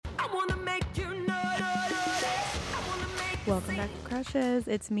crushes.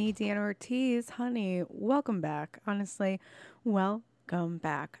 It's me, Deanna Ortiz. Honey, welcome back. Honestly, welcome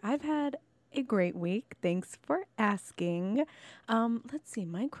back. I've had a great week. Thanks for asking. Let's see.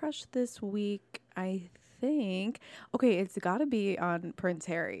 My crush this week, I think. Okay, it's got to be on Prince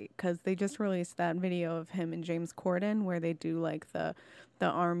Harry because they just released that video of him and James Corden where they do like the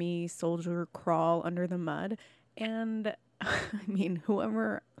army soldier crawl under the mud. And I mean,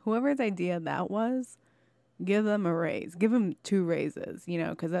 whoever's idea that was, give them a raise. Give them 2 raises,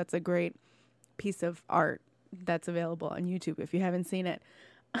 because that's a great piece of art that's available on YouTube if you haven't seen it.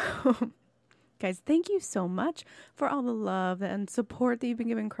 Guys, thank you so much for all the love and support that you've been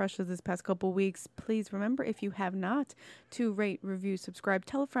giving crushes this past couple weeks. Please remember, if you have not, to rate, review, subscribe,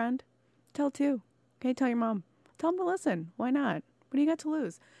 tell a friend, tell 2. Okay, tell your mom. Tell them to listen. Why not? What do you got to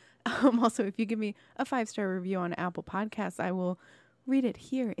lose? Also, if you give me a 5-star review on Apple Podcasts, I will read it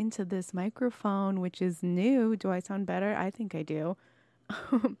here into this microphone, which is new. Do I sound better? I think I do.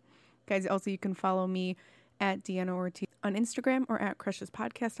 Guys, also you can follow me at Deanna Ortiz on Instagram or at Crushes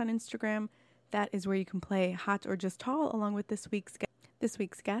Podcast on Instagram. That is where you can play hot or just tall along with this week's guest. This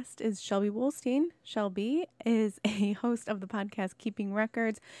week's guest is Shelby Wolstein. Shelby is a host of the podcast Keeping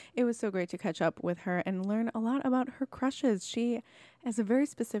Records. It was so great to catch up with her and learn a lot about her crushes. She has a very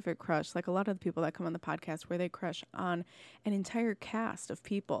specific crush, like a lot of the people that come on the podcast, where they crush on an entire cast of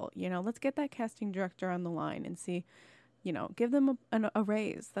people. Let's get that casting director on the line and see, give them a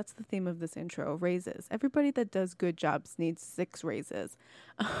raise. That's the theme of this intro, raises. Everybody that does good jobs needs 6 raises.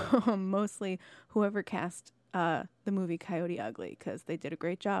 Mostly whoever cast the movie Coyote Ugly, because they did a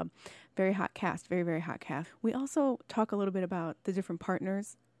great job. Very hot cast, very, very hot cast. We also talk a little bit about the different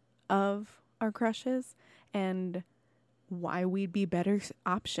partners of our crushes and why we'd be better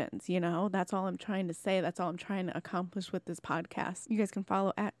options. That's all I'm trying to say. That's all I'm trying to accomplish with this podcast. You guys can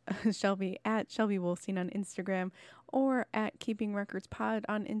follow at Shelby Wolstein on Instagram or at Keeping Records Pod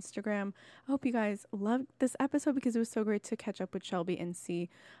on Instagram. I hope you guys loved this episode because it was so great to catch up with Shelby and see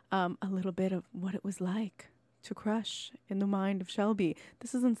a little bit of what it was like to crush in the mind of Shelby.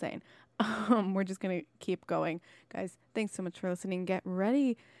 This is insane. We're just going to keep going. Guys, thanks so much for listening. Get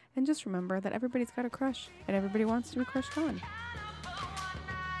ready. And just remember that everybody's got a crush and everybody wants to be crushed on.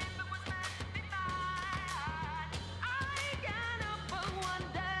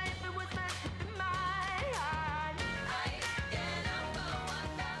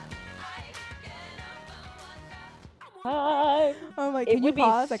 Hi. Oh my! It Can you would be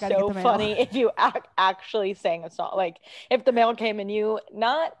pause? I gotta get so the mail. funny if you actually sang a song. Like if the mail came and you,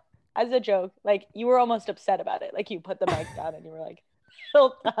 not as a joke, like you were almost upset about it. Like you put the mic down and you were like,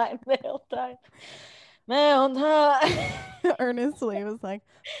 mail time, mail time, mail time. Earnestly, it was like,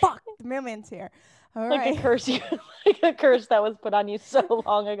 "Fuck, the mailman's here." All like right. a curse like a curse that was put on you so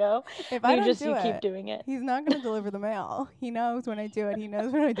long ago. If I don't you do it, keep doing it. He's not gonna deliver the mail. He knows when I do it. He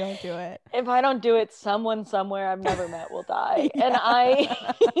knows when I don't do it. If I don't do it, someone somewhere I've never met will die. And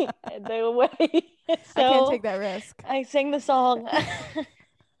the way I can't take that risk. I sing the song.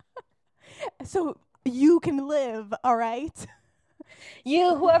 So you can live, all right?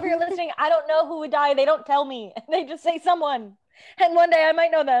 Whoever you're listening, I don't know who would die. They don't tell me. They just say someone. And one day I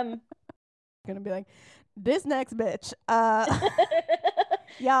might know them. Gonna be like, this next bitch.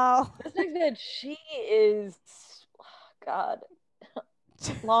 Y'all. This next bitch, she is, God,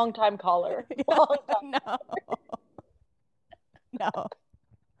 long time caller. Long time. No.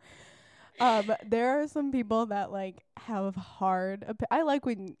 There are some people that like have hard. I like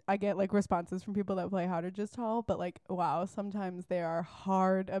when I get like responses from people that play hard or just tall, but like wow, sometimes they are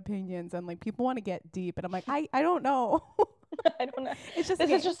hard opinions and like people want to get deep, and I'm like I don't know. I don't know. It's just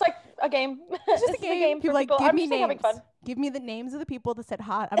this is just like a game. It's just a game. People like give me names. Having fun. Give me the names of the people that said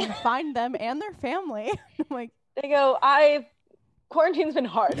hot. I'm gonna find them and their family. I'm like they go. Quarantine's been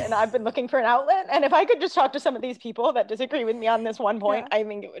hard and I've been looking for an outlet, and if I could just talk to some of these people that disagree with me on this one point, I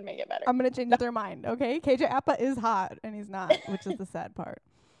think it would make it better. I'm gonna change their mind, okay? KJ Appa is hot and he's not, which is the sad part.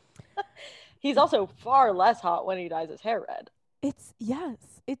 He's also far less hot when he dyes his hair red. It's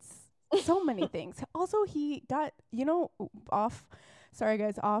so many things. Also, he got, off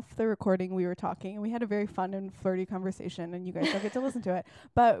the recording we were talking and we had a very fun and flirty conversation, and you guys don't get to listen to it,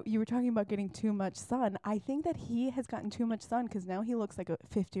 but you were talking about getting too much sun. I think that he has gotten too much sun because now he looks like a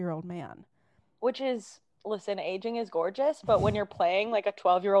 50-year-old man. Which is, listen, aging is gorgeous, but when you're playing like a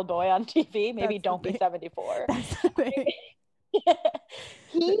 12-year-old boy on TV, maybe don't be 74. That's the thing.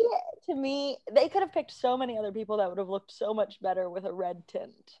 To me, they could have picked so many other people that would have looked so much better with a red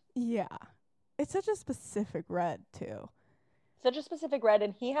tint. Yeah. It's such a specific red, too. Such a specific red,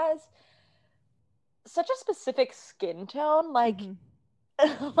 and he has such a specific skin tone. Like,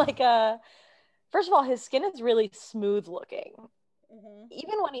 first of all, his skin is really smooth looking.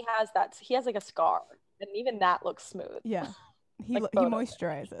 Even when he has like a scar, and even that looks smooth. Yeah. He Like he photos.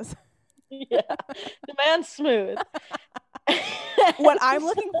 moisturizes. Yeah, the man's smooth. What I'm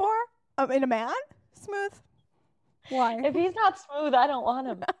looking for in a man? Smooth. Why? If he's not smooth, I don't want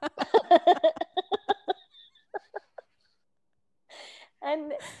him.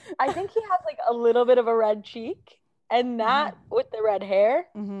 And I think he has like a little bit of a red cheek, and that with the red hair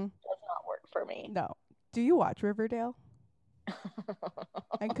does not work for me. No. Do you watch Riverdale?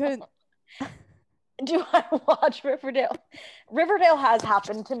 I couldn't. Do I watch Riverdale? Riverdale has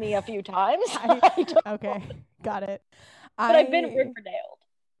happened to me a few times. Okay, got it. But I've been Riverdaled.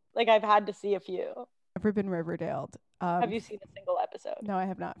 Like, I've had to see a few. Never been Riverdaled. Have you seen a single episode? No, I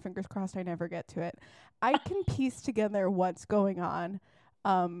have not. Fingers crossed I never get to it. I can piece together what's going on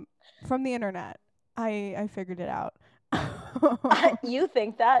from the internet. I figured it out. You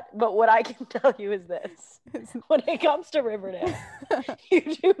think that, but what I can tell you is this. When it comes to Riverdale,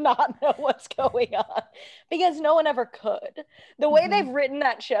 you do not know what's going on because no one ever could. The way they've written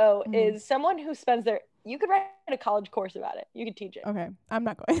that show is someone who spends you could write a college course about it. You could teach it. Okay, I'm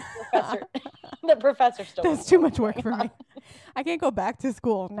not going. The professor still. That's too much work for me. I can't go back to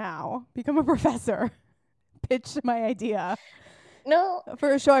school now. Become a professor. Pitch my idea. No.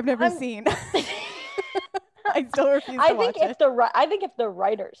 For a show I've never seen. I still refuse to watch it. I think if the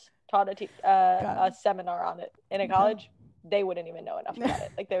writers taught a seminar on it in a college, they wouldn't even know enough about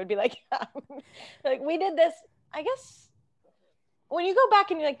it. Like, they would be like, like, we did this. I guess when you go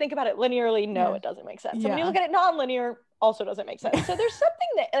back and you like think about it linearly, no, it doesn't make sense. So when you look at it non-linear, also doesn't make sense. So there's something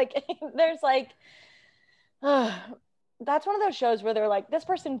that like there's like that's one of those shows where they're like, this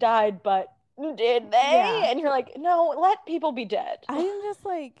person died, but did they? Yeah. And you're like, no, let people be dead. I'm just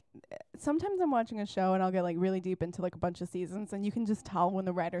like, sometimes I'm watching a show and I'll get like really deep into like a bunch of seasons, and you can just tell when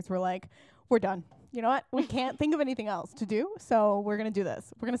the writers were like, we're done. You know what? We can't think of anything else to do, so we're going to do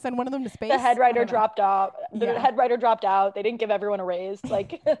this. We're going to send one of them to space. The head writer dropped out. The head writer dropped out. They didn't give everyone a raise.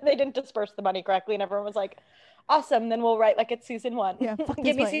 Like, they didn't disperse the money correctly, and everyone was like, awesome, then we'll write like it's season 1. Yeah,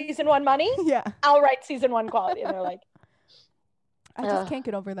 give me season 1 money. Yeah. I'll write season 1 quality. And they're like, I just can't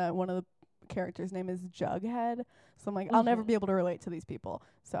get over that one of the character's name is Jughead. So I'm like, I'll never be able to relate to these people.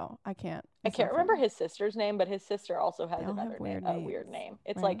 So I can't. I can't remember his sister's name, but his sister also has another name, a weird name.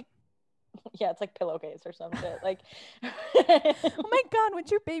 It's like, yeah, it's like pillowcase or some shit. Like, oh my God,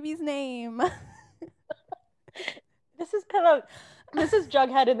 what's your baby's name? This is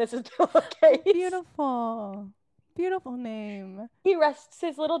Jughead and this is pillowcase. Beautiful name. He rests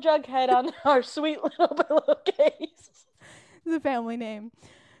his little Jughead on our sweet little pillowcase. It's a family name.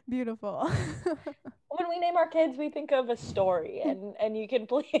 Beautiful. When we name our kids, we think of a story, and you can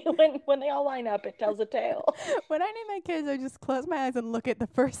play when they all line up, it tells a tale. When I name my kids, I just close my eyes and look at the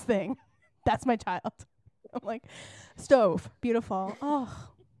first thing. That's my child. I'm like, stove, beautiful. Oh,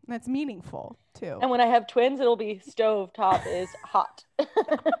 that's meaningful too. And when I have twins, it'll be stove top is hot. I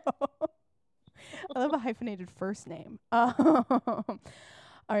love a hyphenated first name. All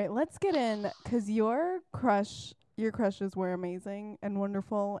right, let's get in, because your crushes were amazing and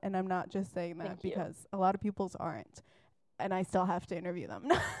wonderful, and I'm not just saying that because a lot of people's aren't, and I still have to interview them.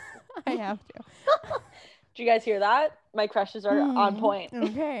 I have to. Do you guys hear that? My crushes are on point.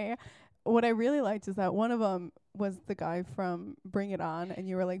 Okay. What I really liked is that one of them was the guy from Bring It On, and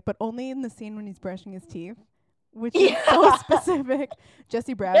you were like, but only in the scene when he's brushing his teeth, which is so specific.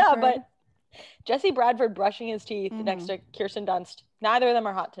 Jesse Bradford. Yeah, but Jesse Bradford brushing his teeth next to Kirsten Dunst, neither of them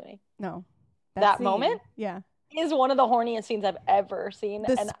are hot to me. No. That moment? Yeah. Is one of the horniest scenes I've ever seen.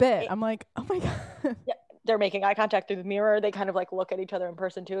 The spit. I'm like, oh my God. Yeah, they're making eye contact through the mirror. They kind of like look at each other in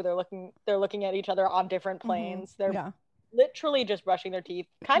person too. They're looking at each other on different planes. They're literally just brushing their teeth.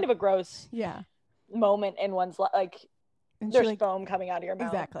 Kind of a gross moment in one's like, there's like, foam coming out of your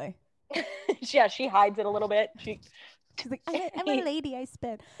mouth. Exactly. Yeah, she hides it a little bit. She's like, I'm a lady, I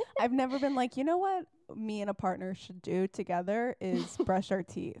spit. I've never been like, you know what me and a partner should do together is brush our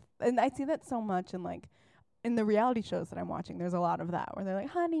teeth. And I see that so much in like, in the reality shows that I'm watching, there's a lot of that where they're like,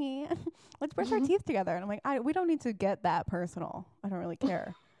 honey, let's brush our teeth together. And I'm like, we don't need to get that personal. I don't really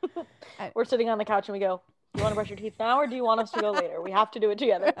care. We're sitting on the couch and we go, you want to brush your teeth now or do you want us to go later? We have to do it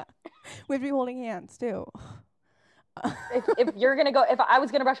together. We'd be holding hands too. if you're going to go, if I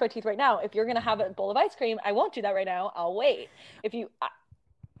was going to brush my teeth right now, if you're going to have a bowl of ice cream, I won't do that right now. I'll wait. Are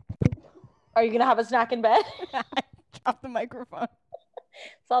you going to have a snack in bed? I dropped the microphone.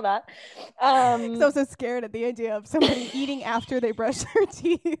 Saw that. So scared at the idea of somebody eating after they brush their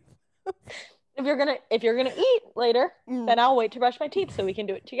teeth. If you're gonna eat later, then I'll wait to brush my teeth so we can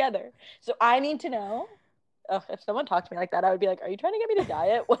do it together. So I need to know. If someone talked to me like that, I would be like, "Are you trying to get me to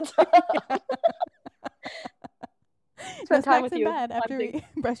diet? What's up?" Spend time with in you. bed after we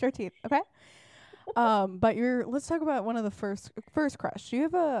brush our teeth. Okay. But let's talk about one of the first crush. Do you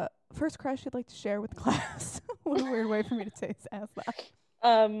have a first crush you'd like to share with class? What a weird way for me to ask that.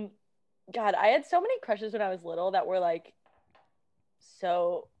 God, I had so many crushes when I was little that were like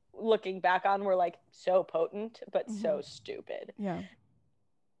so looking back on were like so potent but so stupid. Yeah.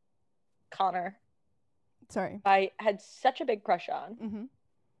 Connor. Sorry. I had such a big crush on.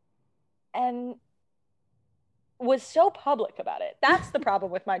 And was so public about it. That's the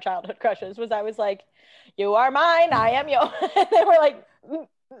problem with my childhood crushes was I was like, you are mine, I am yours. They were like,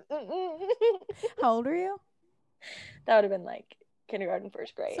 How old are you? That would have been like kindergarten,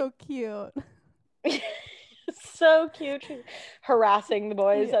 first grade. So cute. So cute. She's harassing the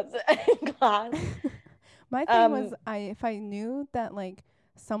boys in class. My thing was if I knew that like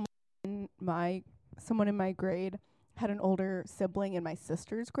someone in my grade had an older sibling in my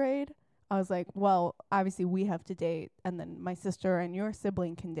sister's grade, I was like, well, obviously we have to date, and then my sister and your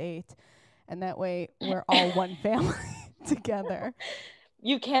sibling can date, and that way we're all one family together.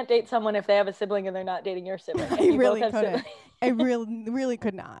 You can't date someone if they have a sibling and they're not dating your sibling. I really couldn't. I really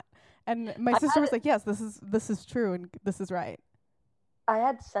could not. And my sister was like, yes, this is true and this is right. I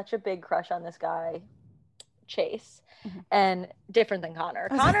had such a big crush on this guy, Chase, and different than Connor.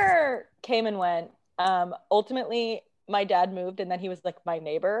 Connor came and went. Ultimately, my dad moved, and then he was like my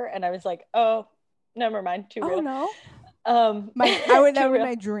neighbor, and I was like, oh, never mind, too real. No. That would be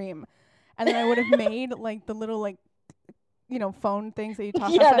my dream, and then I would have made like the little like, phone things that you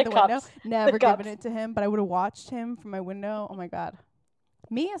toss outside the window. Never given it to him, but I would have watched him from my window. Oh my God,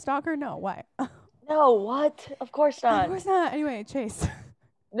 me a stalker? No, why? No, what? Of course not. Of course not. Anyway, Chase.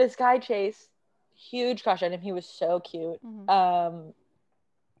 This guy Chase, huge crush on him. He was so cute.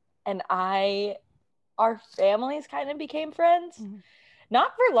 And our families kind of became friends.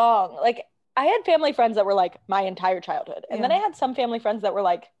 Not for long. Like, I had family friends that were like my entire childhood. And then I had some family friends that were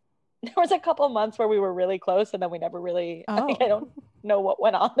like, there was a couple of months where we were really close and then we never really, I don't know what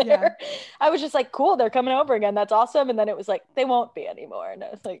went on there. Yeah. I was just like, cool, they're coming over again. That's awesome. And then it was like, they won't be anymore. And I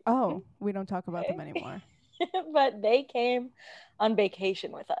was like, we don't talk about them anymore. But they came on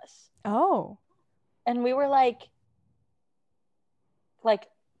vacation with us. And we were like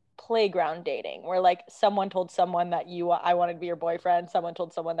playground dating, where like someone told someone that I wanted to be your boyfriend, someone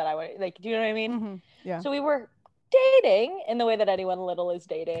told someone that I wanted, like, do you know what I mean? Yeah. So we were dating in the way that anyone little is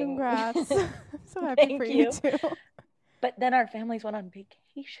dating. Congrats. I'm so happy for you too. But then our families went on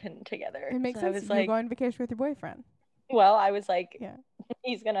vacation together. It makes sense. You're going on vacation with your boyfriend. Well, I was like,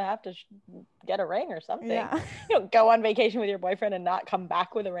 he's gonna have to get a ring or something. Yeah. You don't go on vacation with your boyfriend and not come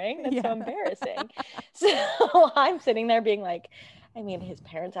back with a ring. That's so embarrassing. So I'm sitting there being like, I mean, his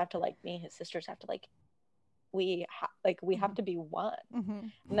parents have to like me, his sisters have to like, we have to be one.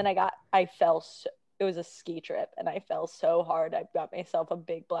 And then I fell it was a ski trip and I fell so hard. I got myself a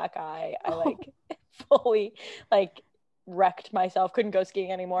big black eye. I like fully like wrecked myself, couldn't go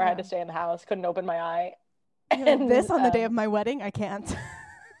skiing anymore. I had to stay in the house, couldn't open my eye. And this on the day of my wedding, I can't.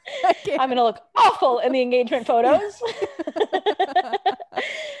 I'm gonna look awful in the engagement photos.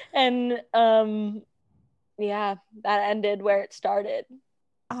 And that ended where it started.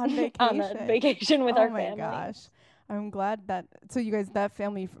 On vacation. On a vacation with our family. Oh my gosh. I'm glad that you guys, that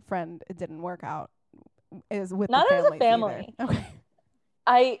family friend, it didn't work out. Is with not the as a family. Either.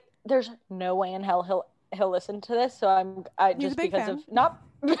 Okay. There's no way in hell he'll listen to this, so He's just a big because fan. of not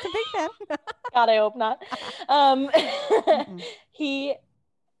He's a big fan. God, I hope not. He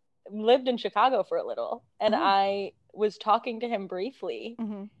lived in Chicago for a little, and I was talking to him briefly,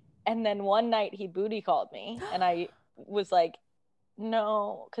 and then one night he booty called me, and I was like,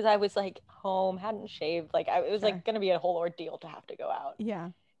 no, because I was like home, hadn't shaved, like it was like gonna be a whole ordeal to have to go out.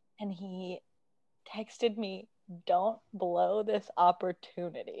 Yeah. And he texted me, don't blow this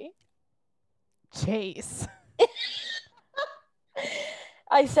opportunity. Chase.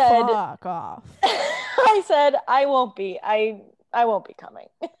 I said, fuck off. I said, I won't be coming.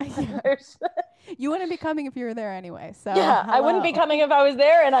 You wouldn't be coming if you were there anyway. So yeah, hello. I wouldn't be coming if I was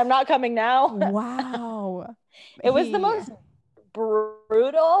there, and I'm not coming now. Wow. It was the most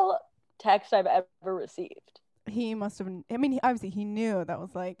brutal text I've ever received. He must have, I mean, obviously he knew that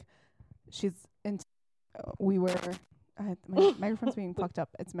was like, she's into, my microphone's being fucked up.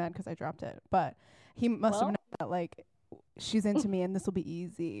 It's mad because I dropped it. But he must have known that like, she's into me and this will be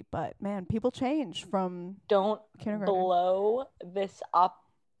easy. But man, people change from don't kindergarten. Blow this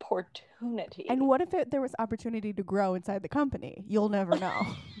opportunity. And what if there was opportunity to grow inside the company? You'll never know.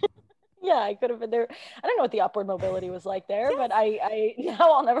 Yeah, I could have been there. I don't know what the upward mobility was like there, but I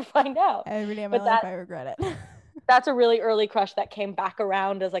now I'll never find out. Every day of my life I regret it. that's a really early crush that came back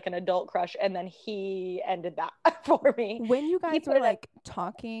around as like an adult crush, and then he ended that for me. When you guys were like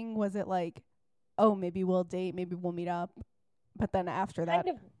talking, was it like, oh, maybe we'll date, maybe we'll meet up, but then after that,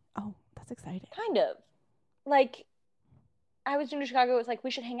 oh, that's exciting. Kind of. Like, I was in Chicago, it was like,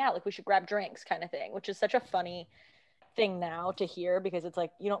 we should hang out, like we should grab drinks kind of thing, which is such a funny thing now to hear, because it's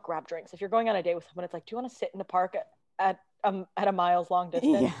like, you don't grab drinks. If you're going on a date with someone, it's like, do you want to sit in the park at a miles long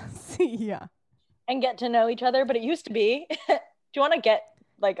distance? Yes. Yeah. And get to know each other. But it used to be, do you want to get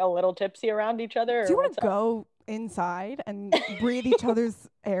like a little tipsy around each other? Do you want to go inside and breathe each other's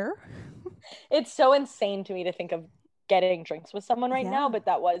air? It's so insane to me to think of getting drinks with someone right now, but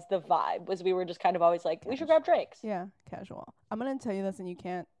that was the vibe, was we were just kind of always like, we should grab drinks. Yeah, casual. I'm going to tell you this and you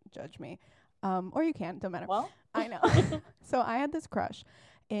can't judge me. Or you can, don't matter. Well, I know. So I had this crush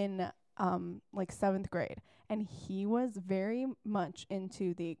in like 7th grade, and he was very much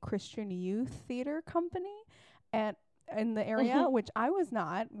into the Christian Youth Theater Company in the area, which I was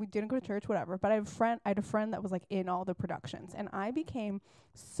not. We didn't go to church, whatever. But I had a friend that was like in all the productions, and I became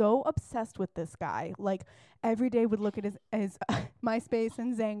so obsessed with this guy. Like every day would look at his MySpace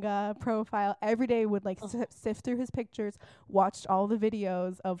and Zanga profile. Every day would like sift through his pictures, watched all the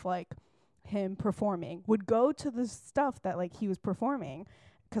videos of like him performing, would go to the stuff that like he was performing,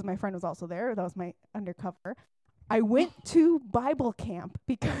 because my friend was also there. That was my undercover. I went to Bible camp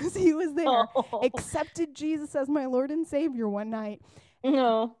because he was there, accepted Jesus as my Lord and Savior one night.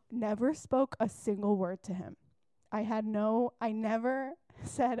 No. Never spoke a single word to him. I never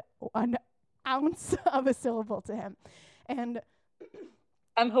said an ounce of a syllable to him. And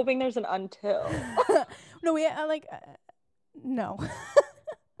I'm hoping there's an until. No, no.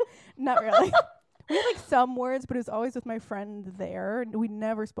 Not really. We had like some words, but it was always with my friend there. We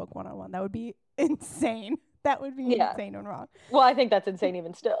never spoke one-on-one. That would be insane. That would be insane and wrong. Well, I think that's insane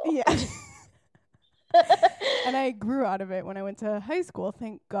even still. Yeah. And I grew out of it when I went to high school,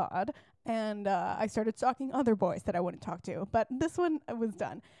 thank God. And I started stalking other boys that I wouldn't talk to. But this one was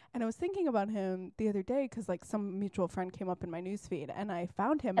done. And I was thinking about him the other day because like some mutual friend came up in my newsfeed, and I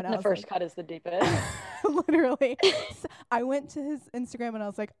found him. And the first cut is the deepest. Literally. So I went to his Instagram and I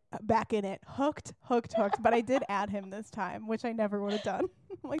was like, back in it. Hooked. But I did add him this time, which I never would have done.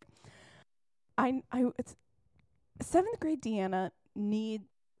 Like, it's 7th grade Deanna needs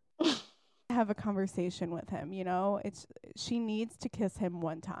to have a conversation with him, you know? She needs to kiss him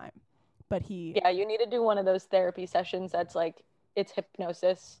one time. But you need to do one of those therapy sessions that's like, it's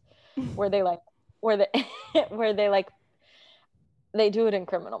hypnosis, where they they do it in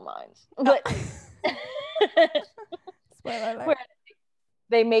Criminal Minds. But spoiler alert. Where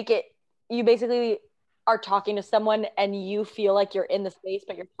they make it, you basically are talking to someone and you feel like you're in the space,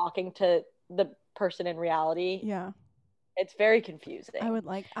 but you're talking to the person in reality. Yeah. It's very confusing.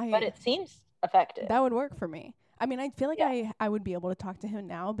 But it seems effective. That would work for me. I mean, I feel like I would be able to talk to him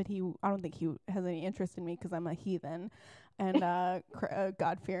now, but I don't think he has any interest in me because I'm a heathen and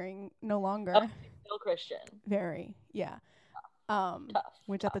God-fearing no longer. Still Christian. Very, yeah. Tough.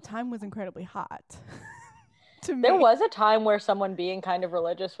 Which at the time was incredibly hot to me. There was a time where someone being kind of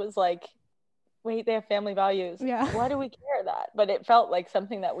religious was like, wait, they have family values. Yeah. Why do we care that? But it felt like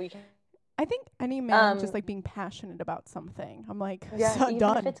something that we... I think any man just like being passionate about something. I'm like, even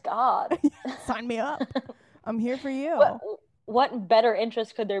done. If it's God. Sign me up. I'm here for you. What better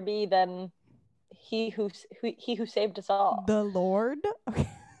interest could there be than he who saved us all? The Lord? Okay.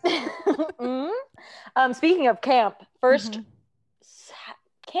 Speaking of camp, first,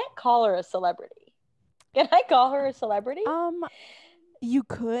 can't call her a celebrity. Can I call her a celebrity? You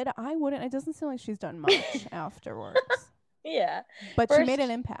could. I wouldn't. It doesn't seem like she's done much afterwards. Yeah. But she made an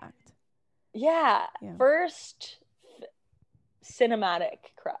impact. Yeah. First cinematic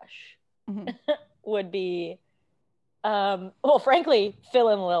crush would be, well, frankly, Phil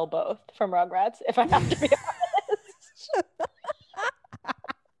and Lil both from Rugrats, if I have to be honest.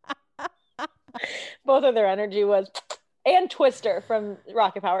 Both of their energy was, and Twister from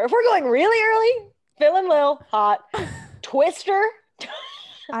Rocket Power. If we're going really early, Phil and Lil, hot. Twister,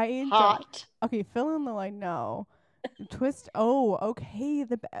 hot. Okay, Phil and Lil, I know. Okay,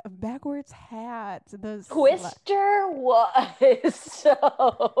 the backwards hat. Twister was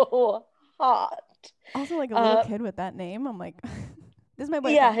so hot. Also, like a little kid with that name. I'm like, this is my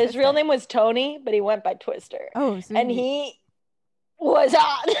boyfriend. Yeah, his real name was Tony, but he went by Twister. Oh, so and he was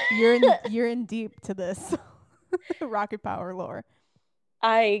hot. You're in deep to this Rocket Power lore.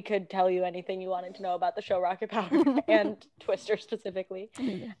 I could tell you anything you wanted to know about the show Rocket Power and Twister specifically.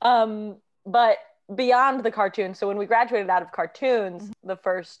 But beyond the cartoons, so when we graduated out of cartoons, the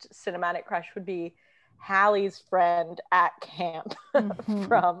first cinematic crush would be Hallie's friend at camp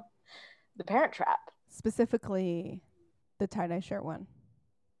from The Parent Trap. Specifically, the tie-dye shirt one.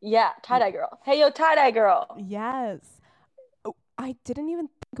 Yeah, tie-dye girl. Hey, yo, tie-dye girl. Yes. Oh, I didn't even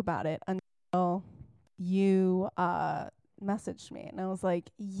think about it until you messaged me, and I was like,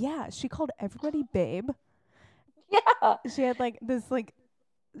 yeah, she called everybody babe. Yeah. She had like this like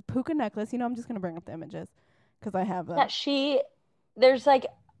puka necklace. I'm just gonna bring up the images because I have them. Yeah, there's like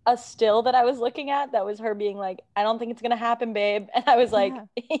a still that I was looking at that was her being like, I don't think it's gonna happen, babe. And I was like,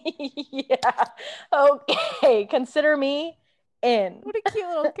 yeah, okay, consider me in. What a cute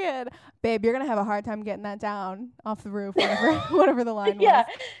little kid. Babe, you're gonna have a hard time getting that down off the roof, whatever the line Yeah.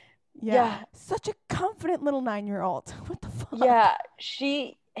 was. Yeah. Such a confident little 9-year-old. What the fuck? Yeah.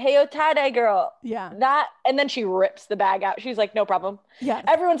 Hey, yo, tie-dye girl. Yeah. And then she rips the bag out. She's like, no problem. Yeah.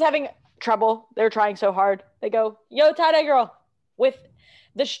 Everyone's having trouble. They're trying so hard. They go, yo, tie-dye girl, with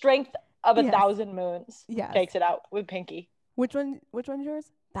the strength of 1,000 moons. Yes. Takes it out with Pinky. Which one's yours?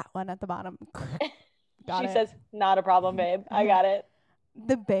 That one at the bottom. She says, not a problem, babe. I got it.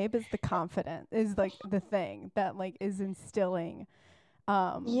 The babe is the confident, is like the thing that like is instilling.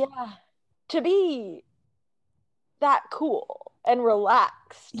 Yeah. To be that cool and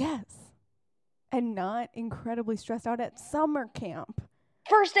relaxed. Yes. And not incredibly stressed out at summer camp.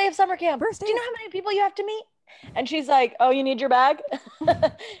 First day of summer camp. Do you know how many people you have to meet? And she's like, oh, you need your bag?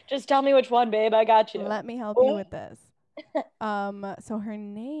 Just tell me which one, babe. I got you. Let me help you with this. So her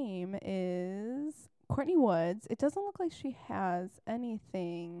name is Courtney Woods. It doesn't look like she has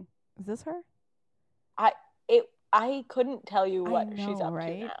anything. Is this her? I couldn't tell you what she's up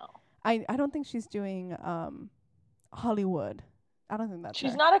to now. I don't think she's doing Hollywood. I don't think that's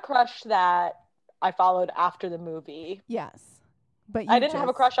she's her. Not a crush that I followed after the movie. Yes. But I didn't have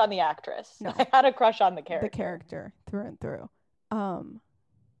a crush on the actress. No. I had a crush on the character. The character through and through.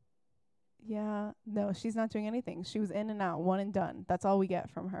 Yeah, no, she's not doing anything. She was in and out, one and done. That's all we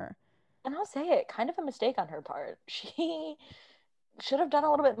get from her. And I'll say it, kind of a mistake on her part. She should have done a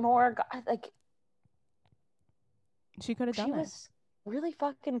little bit more. Like, she could have done it. She was really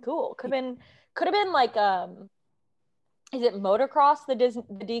fucking cool. Could have been like, is it Motocross, the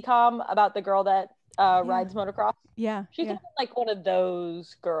DCOM about the girl that rides motocross? Yeah. She could have been like one of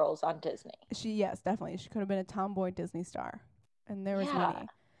those girls on Disney. Yes, definitely. She could have been a tomboy Disney star. And there was many.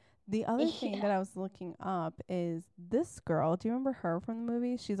 The other thing that I was looking up is this girl. Do you remember her from the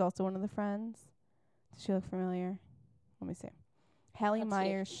movie? She's also one of the friends. Does she look familiar? Let me see. Hallie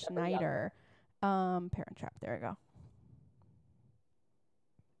Meyer Schneider. Parent Trap. There we go.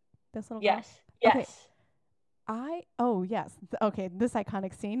 This little girl? Yes. Okay. Yes. Okay, this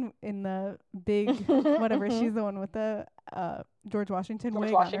iconic scene in the big whatever. She's the one with the George Washington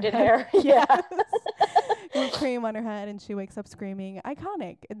wig on her hair. Yes. With cream on her head, and she wakes up screaming.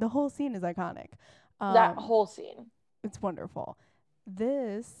 Iconic. The whole scene is iconic. That whole scene. It's wonderful.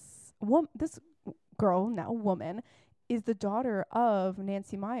 This girl, now woman, is the daughter of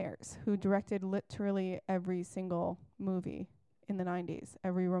Nancy Meyers, who directed literally every single movie in the 90s,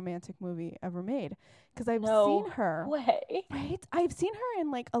 every romantic movie ever made. Because I've seen her. Way. Right? I've seen her in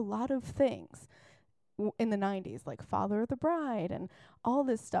like a lot of things in the 90s, like Father of the Bride and all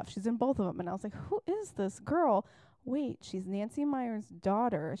this stuff. She's in both of them. And I was like, who is this girl? Wait, she's Nancy Meyers'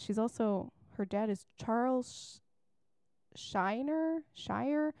 daughter. She's also, her dad is Charles Shire,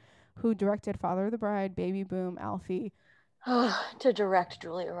 who directed Father of the Bride, Baby Boom, Alfie. To direct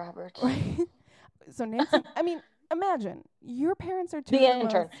Julia Roberts. Right? So Nancy, I mean, imagine your parents are two. The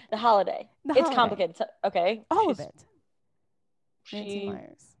Intern, The Holiday. It's complicated. So, okay. All of it. Nancy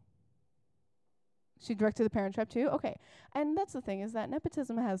Meyers. She directed The Parent Trap too? Okay. And that's the thing, is that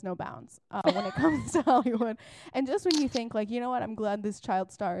nepotism has no bounds when it comes to Hollywood. And just when you think, like, you know what, I'm glad this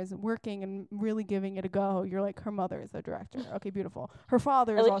child star is working and really giving it a go, you're like, her mother is the director. Okay, beautiful. Her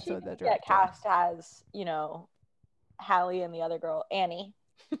father is also the director. Cast as, Hallie and the other girl, Annie.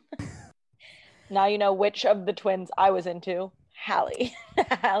 Now you know which of the twins I was into. Hallie.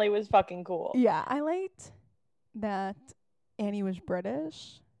 Hallie was fucking cool. Yeah, I liked that Annie was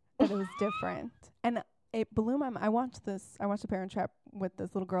British, that it was different. And it blew my mind. I watched The Parent Trap with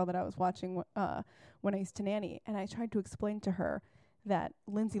this little girl that I was watching when I used to nanny, and I tried to explain to her that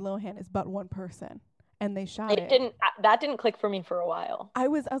Lindsay Lohan is but one person, and they shot it. That didn't click for me for a while. I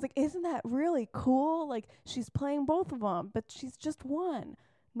was like, isn't that really cool? Like, she's playing both of them, but she's just one.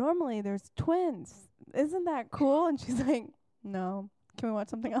 Normally there's twins. Isn't that cool? And she's like, no. Can we watch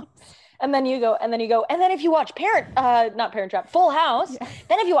something else? And then you go, and then if you watch not Parent Trap, Full House,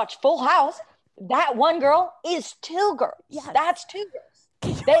 then if you watch Full House, that one girl is two girls. Yes. That's two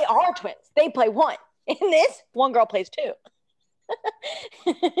girls. They are twins. They play one. In this, one girl plays two.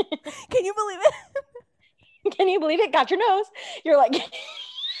 Can you believe it? Can you believe it? Got your nose. You're like,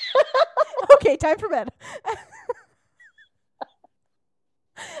 Okay, time for bed.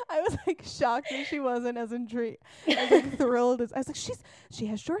 I was like shocked that she wasn't as intrigued, as like thrilled as I was like, she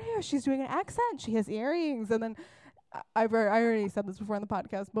has short hair, she's doing an accent, she has earrings, and then I already said this before on the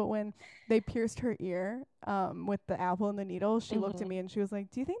podcast, but when they pierced her ear with the apple and the needle, she looked at me and she was like,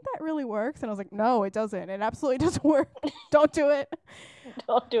 "Do you think that really works?" And I was like, "No, it doesn't. It absolutely doesn't work. Don't do it.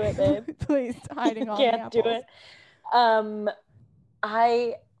 Don't do it, babe. Please, hiding all the Can't apples." do it.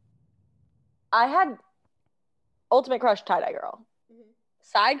 I had ultimate crush tie-dye girl.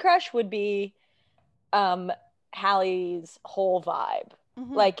 Side crush would be Hallie's whole vibe.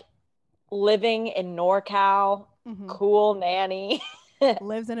 Like living in NorCal, cool nanny.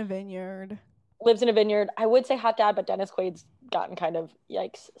 Lives in a vineyard. I would say hot dad, but Dennis Quaid's gotten kind of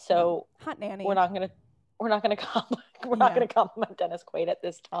yikes. So hot nanny. We're not gonna compliment Dennis Quaid at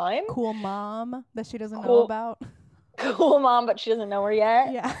this time. Cool mom that she doesn't know about. Cool mom, but she doesn't know her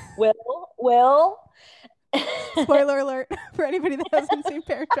yet. Yeah. Will. Spoiler alert for anybody that hasn't seen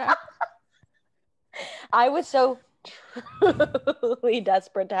Parent Trap. I was so truly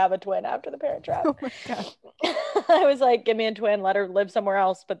desperate to have a twin after the Parent Trap. Oh my God. I was like, give me a twin, let her live somewhere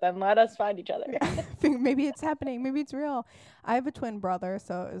else, but then let us find each other. Yeah. Maybe it's happening. Maybe it's real. I have a twin brother,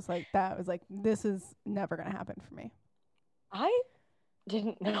 so it was like that. It was like, this is never going to happen for me. I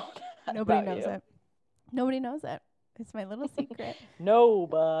didn't know that. Nobody knows it. Nobody knows it. It's my little secret.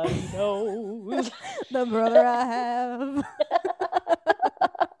 Nobody knows. The brother I have.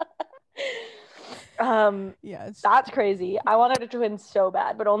 Yeah, that's crazy. I wanted a twin so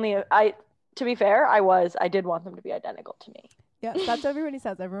bad, but only to be fair, I did want them to be identical to me. Yeah, that's what everybody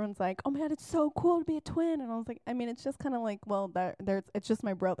says. Everyone's like, "Oh my God, it's so cool to be a twin." And I was like, I mean, it's just kind of like, well, it's just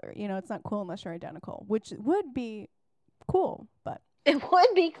my brother. You know, it's not cool unless you're identical, which would be cool, but it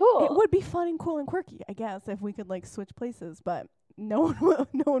would be cool. It would be fun and cool and quirky, I guess, if we could like switch places. But no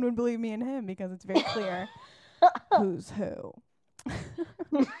one would believe me and him because it's very clear who's who.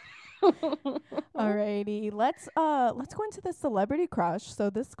 Alrighty, let's go into the celebrity crush.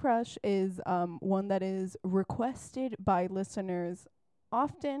 So this crush is one that is requested by listeners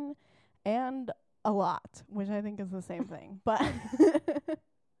often and a lot, which I think is the same thing. But hey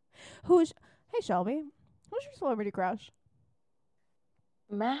Shelby, who's your celebrity crush?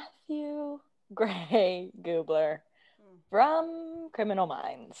 Matthew Gray Gubler from Criminal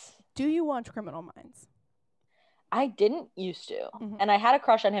Minds. Do you watch Criminal Minds? I didn't used to. And I had a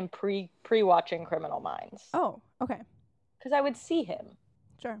crush on him pre-watching Criminal Minds. Oh, okay. Because I would see him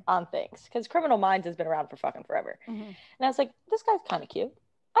on things. Because Criminal Minds has been around for fucking forever. And I was like, this guy's kind of cute.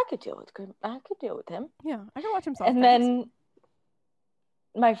 I could deal with him. Yeah, I could watch him. And then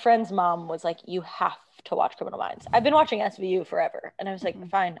my friend's mom was like, you have to watch Criminal Minds. I've been watching SVU forever. And I was like,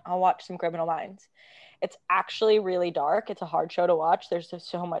 fine, I'll watch some Criminal Minds. It's actually really dark. It's a hard show to watch. There's just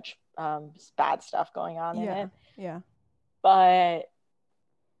so much bad stuff going on in it. Yeah. But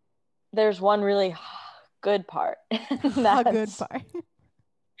there's one really good part. A good part.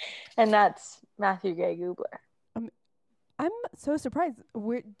 And that's Matthew Gray Gubler. I'm so surprised.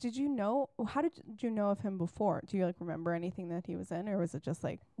 How did you know of him before? Do you like remember anything that he was in, or was it just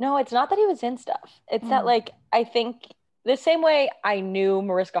like? No, it's not that he was in stuff. It's that like I think the same way I knew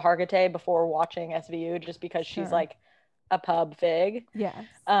Mariska Hargitay before watching SVU, just because she's like a pub fig. Yes.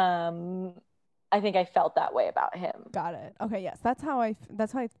 I think I felt that way about him. Got it. Okay. Yes, that's how I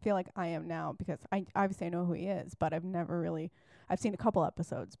feel like I am now, because I obviously I know who he is, but I've seen a couple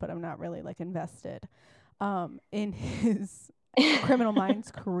episodes, but I'm not really like invested in his Criminal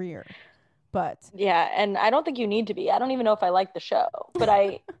Minds career. But yeah, and I don't think you need to be. I don't even know if I like the show, but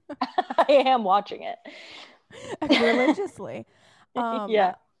I am watching it religiously.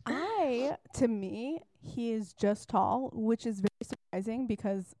 Yeah. To me, he is just tall, which is very surprising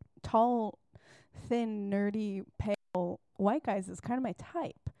because tall, thin, nerdy, pale white guys is kind of my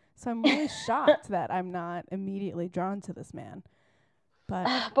type. So I'm really shocked that I'm not immediately drawn to this man. But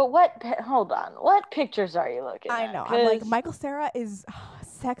hold on. What pictures are you looking at? I know. I'm like, Michael Cera is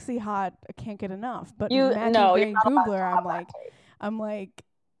sexy, hot. I can't get enough. But Matthew Gray Gubler, I'm like,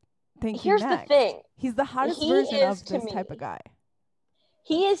 thank you. Here's the thing. He's the hottest version of this type of guy.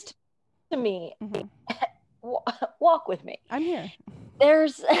 He is to me. Walk with me. I'm here.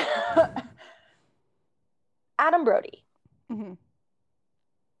 There's Adam Brody.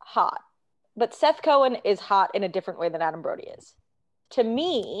 Hot. But Seth Cohen is hot in a different way than Adam Brody is. To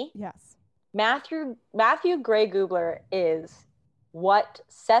me, yes, Matthew Gray Gubler is what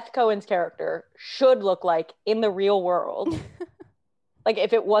Seth Cohen's character should look like in the real world. Like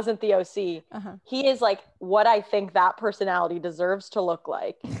if it wasn't the OC, he is like what I think that personality deserves to look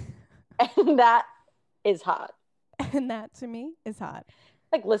like. And that is hot. And that to me is hot.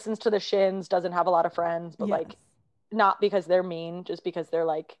 like listens to the Shins, doesn't have a lot of friends, but like not because they're mean, just because they're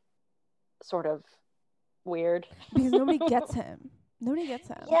like sort of weird. Because nobody gets him. Nobody gets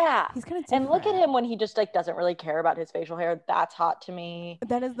him. Yeah. He's kind of different. And look at him when he just like doesn't really care about his facial hair. That's hot to me.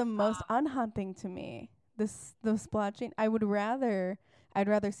 That is the most unhot thing to me. The splotching. I'd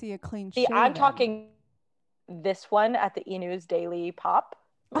rather see a clean shave. I'm talking this one at the E! News Daily Pop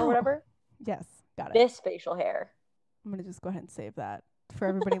or whatever. Yes, got it. This facial hair. I'm going to just go ahead and save that for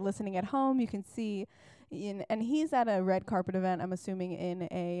everybody listening at home. You can see, and he's at a red carpet event, I'm assuming, in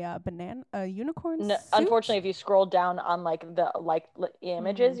a unicorn suit? Unfortunately, if you scroll down on like the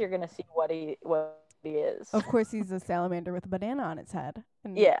images, you're going to see what he is. Of course, he's a salamander with a banana on its head.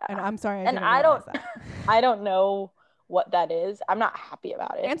 And, yeah. And I'm sorry, I don't know what that is. I'm not happy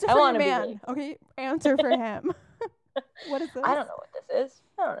about it. Answer for your man. Okay, answer for him. What is this? I don't know what this is.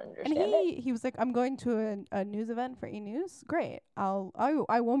 I don't understand it. He was like, I'm going to a news event for E! News. Great.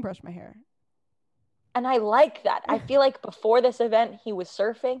 I won't brush my hair. And I like that. I feel like before this event, he was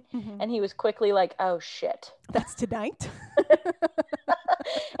surfing and he was quickly like, oh shit. That's tonight.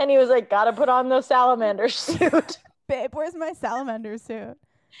 And he was like, gotta put on the salamander suit. Babe, where's my salamander suit?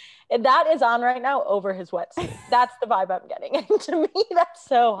 And that is on right now over his wetsuit. That's the vibe I'm getting. And to me, that's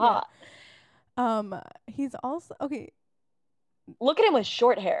so hot. Yeah. He's also okay. Look at him with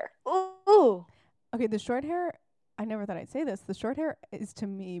short hair. Ooh. Okay, the short hair. I never thought I'd say this. The short hair is to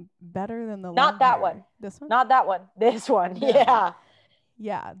me better than the not long that hair. One. This one. Not that one. This one. Yeah.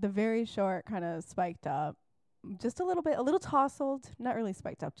 Yeah, the very short, kind of spiked up, just a little bit, a little tousled, not really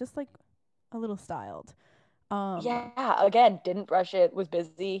spiked up, just like a little styled. Yeah. Again, didn't brush it. Was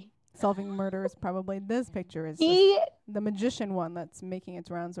busy solving murders. Probably this picture is just the magician one that's making its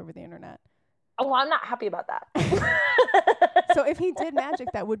rounds over the internet. Oh, I'm not happy about that. So if he did magic,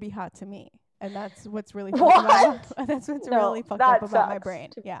 that would be hot to me. And that's what's really that's what's really fucked up about my brain.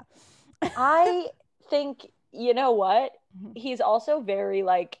 Yeah. I think, you know what? He's also very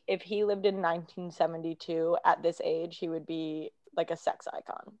like, if he lived in 1972 at this age, he would be like a sex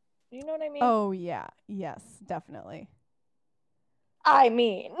icon. You know what I mean? Oh, yeah. Yes, definitely. I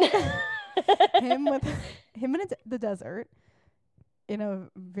mean. him in the desert in a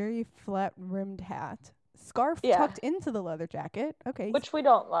very flat rimmed hat. Scarf tucked into the leather jacket. Okay. Which we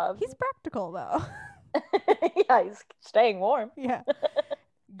don't love. He's practical, though. Yeah, he's staying warm. Yeah.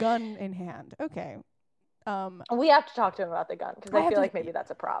 Gun in hand. Okay. We have to talk to him about the gun because I feel like maybe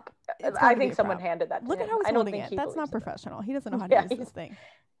that's a prop. I think someone handed that to him. Look at how he's holding it. That's not professional. He doesn't know how to use this thing.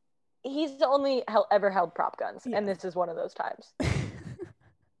 He's only ever held prop guns, and this is one of those times.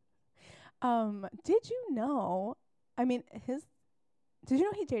 Did you know? I mean, did you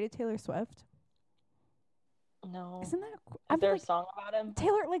know he dated Taylor Swift? No. Isn't that? Is there a song about him?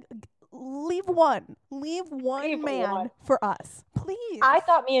 Taylor, like, leave one man for us, please. I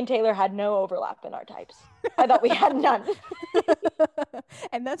thought me and Taylor had no overlap in our types. I thought we had none.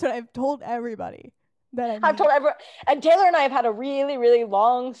 And that's what I've told everybody. I've told everyone. And Taylor and I have had a really, really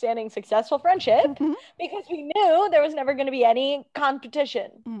long-standing, successful friendship because we knew there was never going to be any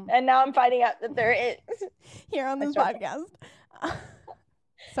competition. And now I'm finding out that there is. Here on this podcast.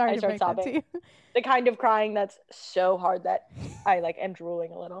 Sorry to break that to you. The kind of crying that's so hard that I like am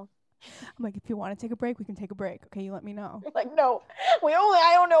drooling a little. I'm like, if you want to take a break, we can take a break. Okay, you let me know. Like, no,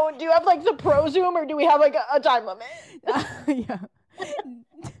 I don't know. Do you have like the pro Zoom or do we have like a time limit? Yeah.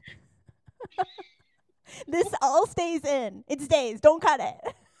 This all stays in. It stays. Don't cut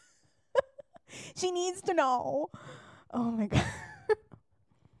it. She needs to know. Oh my God.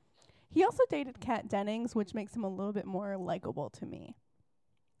 He also dated Kat Dennings, which makes him a little bit more likable to me.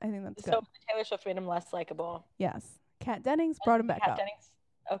 I think that's good. So Taylor Swift made him less likable. Yes. Kat Dennings brought him back up. Dennings.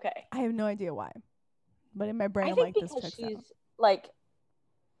 Okay. I have no idea why. But in my brain, I'm like, this checks out. Like,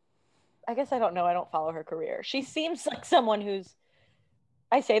 I guess I don't know. I don't follow her career. She seems like someone who's,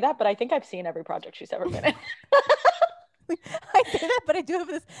 I say that, but I think I've seen every project she's ever been in. I say that, but I do have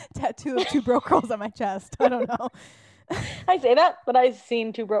this tattoo of two broke girls on my chest. I don't know. I say that, but I've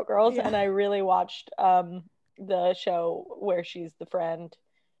seen Two Broke Girls, and I really watched the show where she's the friend.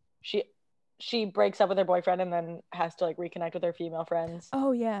 She breaks up with her boyfriend and then has to like reconnect with her female friends.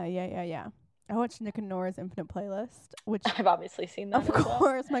 Oh yeah. I watched Nick and Nora's Infinite Playlist, which I've obviously seen that. Of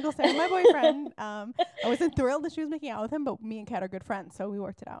course, Michael Cera, my boyfriend. I wasn't thrilled that she was making out with him, but me and Kat are good friends, so we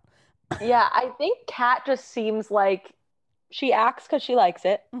worked it out. Yeah, I think Kat just seems like she acts because she likes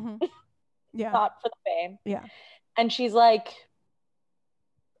it. Mm-hmm. Yeah, not for the fame. Yeah, and she's like,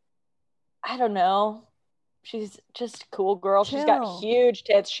 I don't know. She's just a cool girl. Chill. She's got huge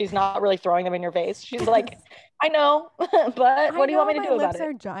tits. She's not really throwing them in your face. She's like I know, but what do you want me to do my about lips it?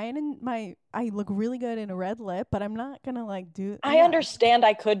 are giant and I look really good in a red lip, but I'm not gonna like do. I Yeah. understand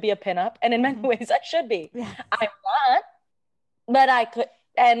I could be a pinup, and in many Mhm. ways I should be. Yeah. I'm not, but I could,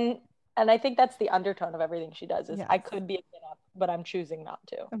 and I think that's the undertone of everything she does is I Yes. could be a pinup, but I'm choosing not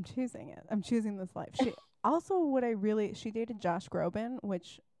to. I'm choosing it. I'm choosing this life. She also she dated Josh Groban,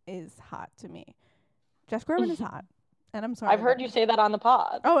 which is hot to me. Josh Groban is hot, and I'm sorry, I've but heard you say that on the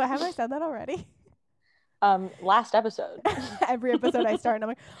pod. oh, have I said that already? Last episode. Every episode I start and I'm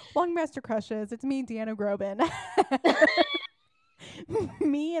like, Long Master Crushes, it's me, Deanna Groban.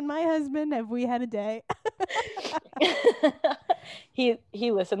 Me and my husband, have we had a day?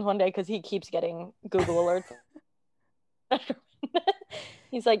 He listens one day because he keeps getting Google alerts.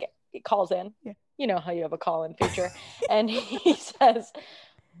 He's like, he calls in. Yeah. You know how you have a call-in feature, and he says,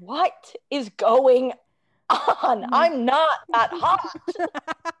 "What is going on? I'm not that hot."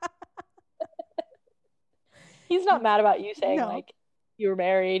 He's not mad about you saying No. like you were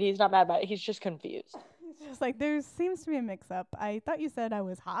married. He's not mad about it. He's just confused. It's just like there seems to be a mix-up. I thought you said I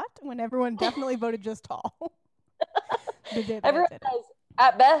was hot when everyone definitely voted just tall. The day that Everyone I did says,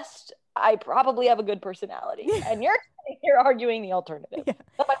 at best, I probably have a good personality, and you're sitting here arguing the alternative. Yeah.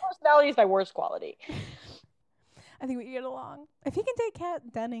 But my personality is my worst quality. I think we get along. If he can date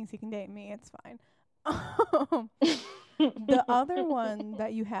Kat Dennings, he can date me. It's fine. The other one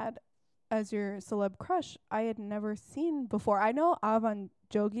that you had as your celeb crush, I had never seen before. I know Avan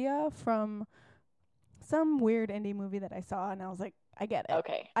Jogia from some weird indie movie that I saw, and I was like, I get it.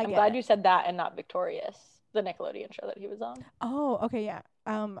 Okay, I I'm get glad it. you said that and not Victorious, the Nickelodeon show that he was on. Oh, okay, yeah.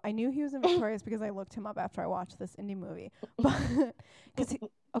 I knew he was in Victorious because I looked him up after I watched this indie movie. But because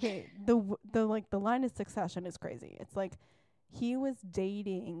okay, the line of Succession is crazy. It's like he was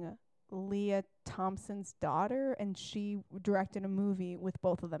dating Leah Thompson's daughter, and she directed a movie with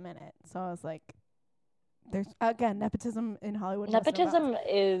both of them in it. So I was like, there's again nepotism in Hollywood. Nepotism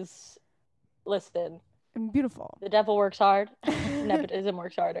is, listen, and beautiful. the devil works hard. Nepotism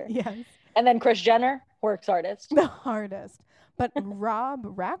works harder. Yes, And then Kris Jenner works hardest. the hardest. But Rob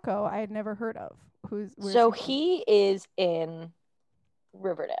Racco, I had never heard of. So he is in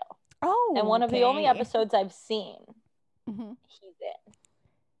Riverdale. Oh, And one of the only episodes I've seen, Mm-hmm. he's in.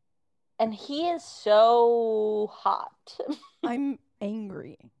 And he is so hot. I'm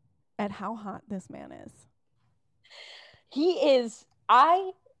angry at how hot this man is. He is.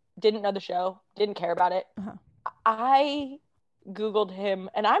 I didn't know the show, didn't care about it. Uh-huh. I Googled him,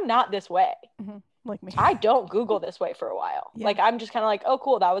 and I'm not this way. Mm-hmm. Like me. I don't Google this way for a while. Yeah. Like, I'm just kind of like, oh,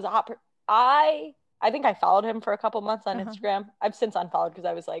 cool, that was a hot I think I followed him for a couple months on Instagram. I've since unfollowed because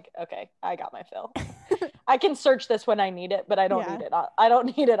I was like, okay, I got my fill. I can search this when I need it, but I don't need it. I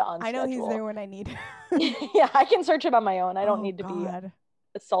don't need it on I know schedule. he's there when I need him. Yeah, I can search him on my own. I don't need to be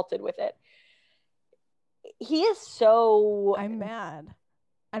assaulted with it. He is so I'm mad.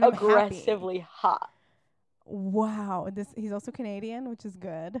 And aggressively hot. Wow. He's also Canadian, which is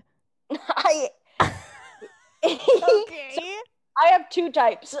good. Okay. Okay. I have two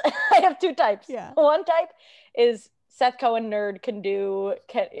types. Yeah. One type is Seth Cohen nerd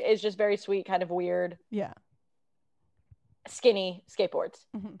is just very sweet, kind of weird. Yeah. Skinny skateboards.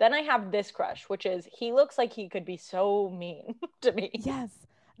 Mm-hmm. Then I have this crush, which is he looks like he could be so mean to me. Yes.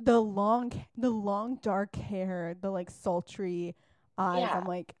 The long dark hair, the like sultry eyes. Yeah. I'm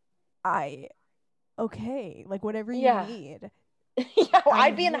like, okay, like whatever you need. Yeah,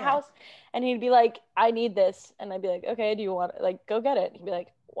 I'd be in the house and he'd be like, I need this. And I'd be like, okay, do you want it? Like, go get it. He'd be like,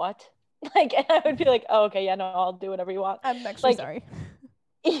 what? Like, and I would be like, oh, okay, yeah, no, I'll do whatever you want. I'm actually sorry.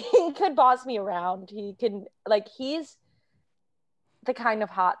 He could boss me around. He can, like, he's the kind of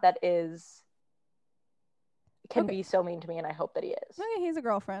hot that can be so mean to me, and I hope that he is. Okay, he's a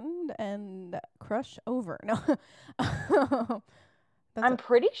girlfriend and crush over. No. I'm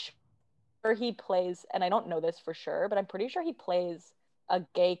pretty sure he plays, and I don't know this for sure, but I'm pretty sure he plays a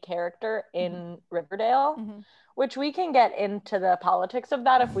gay character in Riverdale, which we can get into the politics of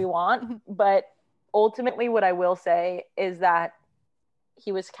that if we want. But ultimately, what I will say is that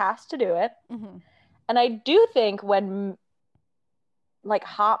he was cast to do it. And I do think when like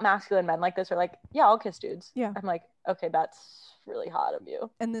hot masculine men like this are like, yeah, I'll kiss dudes. Yeah. I'm like, okay, that's really hot of you.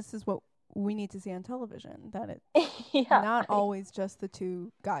 And this is what we need to see on television, that it's not always just the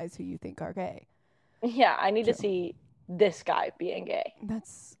two guys who you think are gay. Yeah, I need to see this guy being gay.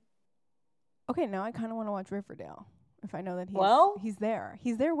 That's okay. Now I kind of want to watch Riverdale if I know that he's there.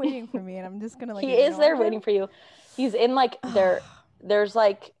 He's there waiting for me, and I'm just gonna like. He is there waiting for you. He's in like there's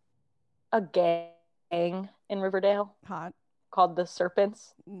like a gang in Riverdale. Hot. Called the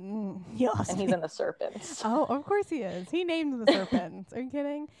Serpents. Yes. And he's in the Serpents. Oh, of course he is. He named the Serpents. Are you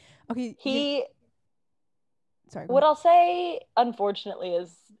kidding? Okay. Sorry. Go What ahead. I'll say, unfortunately,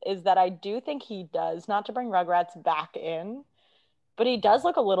 is that I do think he does, not to bring Rugrats back in, but he does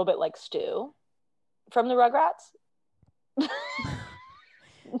look a little bit like Stu from the Rugrats.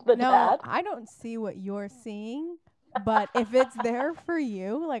 The No, dad. I don't see what you're seeing, but if it's there for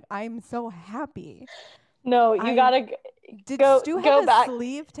you, like I'm so happy. No, you I gotta did go Stu have go a back.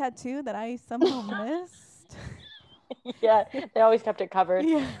 sleeve tattoo that I somehow missed? Yeah, they always kept it covered.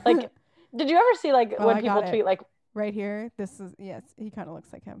 Yeah. Like, did you ever see like Oh, when I people got it tweet like, right here. This is yes, he kind of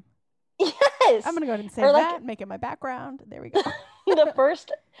looks like him. yes, I'm gonna go ahead and or save like that, make it my background. There we go. the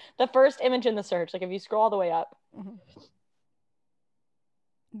first image in the search, like if you scroll all the way up. Mhm.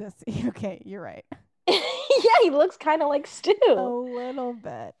 This okay, you're right. Yeah, he looks kind of like A Stu. little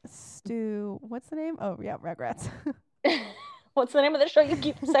bit. Stu, what's the name? Oh yeah, Rugrats. What's the name of the show you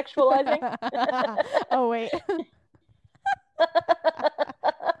keep sexualizing? Oh wait.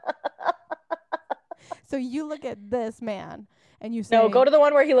 So you look at this man and you say, No, go to the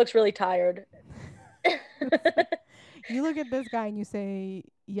one where he looks really tired. you look at this guy and you say,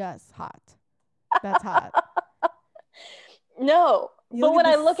 yes, hot. That's hot. No, You but look at when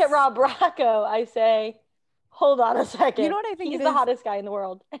I this- look at Rob Bracco, I say, hold on a second. You know what I think He's it the is? hottest guy in the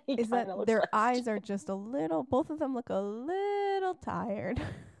world. He Is that kinda looks their like eyes Stu. are just a little, both of them look a little tired.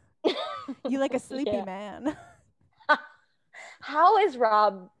 You like a sleepy Yeah. man. How is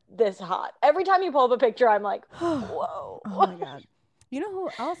Rob this hot? Every time you pull up a picture, I'm like, whoa. Oh my God. You know who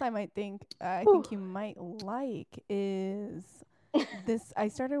else I might think, I think you might like is this. I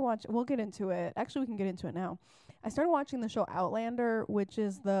started watching, we'll get into it. Actually, we can get into it now. I started watching the show Outlander, which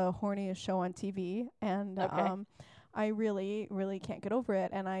is the horniest show on TV. And Okay. I really, really can't get over it.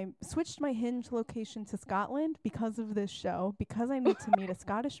 And I switched my Hinge location to Scotland because of this show, because I need to meet a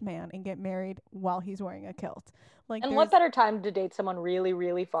Scottish man and get married while he's wearing a kilt. Like, And what better time to date someone really,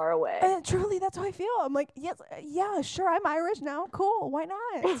 really far away? truly, that's how I feel. I'm like, yes, yeah, sure, I'm Irish now. Cool, why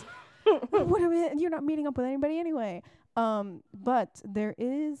not? What are we? You're not meeting up with anybody anyway. But there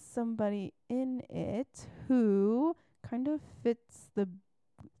is somebody in it who kind of fits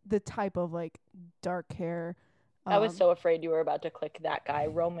the type of like dark hair. I was so afraid you were about to click that guy,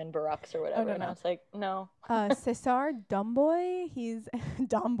 Roman Barux or whatever. no, And no. I was like, no. Cesar Dumboy. He's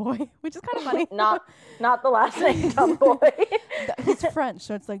Dumboy, which is kind of funny. Not the last name, dumb boy. He's French,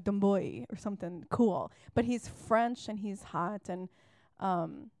 so it's like Dumboy or something cool. But he's French and he's hot and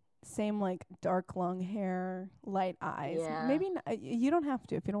same like dark long hair, light eyes. Yeah. Maybe you don't have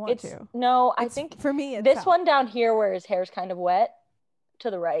to if you don't want to. No, I It's, think for me it's this out. one down here where his hair's kind of wet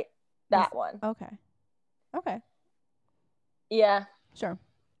to the right. That one. Okay. Yeah. Sure.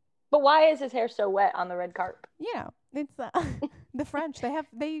 But why is his hair so wet on the red carpet? You know, it's the French.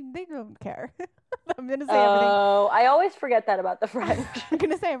 They don't care. I'm gonna say everything. Oh, I always forget that about the French. I'm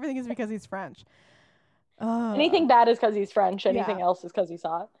gonna say everything is because he's French. Anything bad is because he's French. Anything else is because he's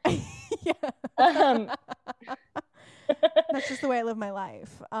hot. Yeah. That's just the way I live my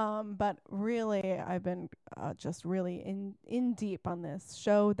life. But really, I've been just really in deep on this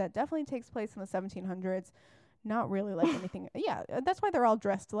show that definitely takes place in the 1700s. Not really like anything. Yeah, that's why they're all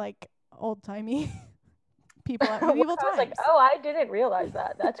dressed like old timey people at medieval I was times. like, oh, I didn't realize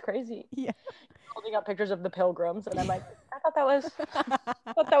that. That's crazy. Yeah. Holding up pictures of the Pilgrims, and I'm like, I thought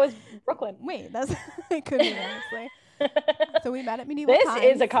that was Brooklyn. Wait, that's it could be honestly. So we met at medieval This times.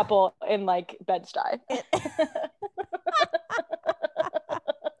 is a couple in like Bed-Stuy.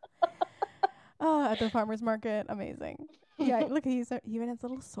 Oh, at the farmer's market, amazing. Yeah, look, he even has a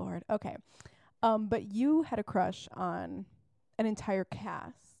little sword. Okay, but you had a crush on an entire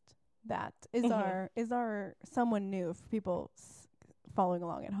cast. That is our someone new for people following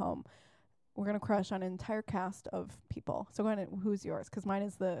along at home. We're gonna crush on an entire cast of people. So go ahead and who's yours? Because mine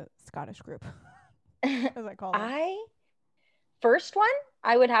is the Scottish group, as I call them. First one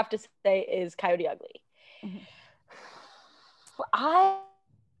I would have to say is Coyote Ugly. Mhm. I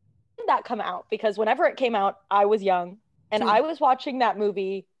did that come out because whenever it came out, I was young and I was watching that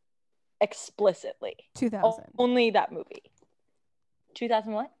movie explicitly. 2000. Only that movie.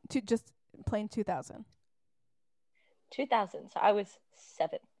 2000 what? Just plain 2000. 2000. So I was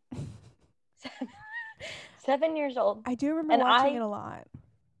 7. 7 years old. I do remember watching it a lot.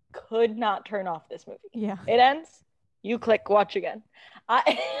 Could not turn off this movie. Yeah. It ends. You click watch again.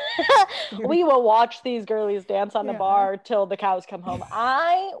 We will watch these girlies dance on the bar till the cows come home.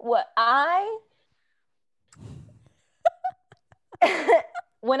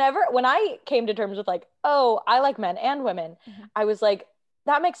 When I came to terms with like, oh, I like men and women, I was like,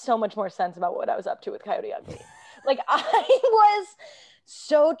 that makes so much more sense about what I was up to with Coyote Ugly. Like I was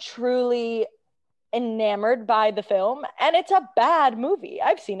so truly enamored by the film, and it's a bad movie.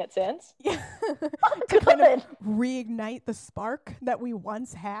 I've seen it since. Yeah. To Good. kind of reignite the spark that we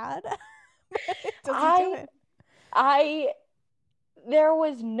once had. It doesn't do it. There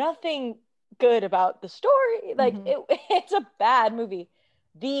was nothing good about the story. Like it's a bad movie.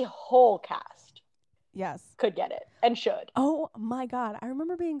 The whole cast Yes. could get it and should. Oh my God. I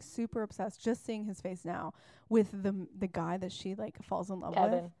remember being super obsessed just seeing his face now with the guy that she like falls in love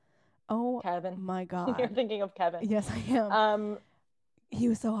Kevin. with. Oh Kevin. my God. You're thinking of Kevin. Yes, I am. He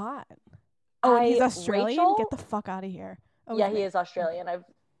was so hot. Oh, and he's Australian? Rachel? Get the fuck out of here. Oh, yeah, he is Australian.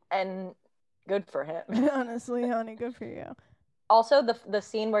 And good for him. Honestly, honey, good for you. Also, the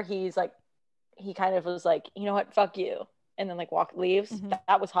scene where he kind of was like, you know what, fuck you, and then like leaves.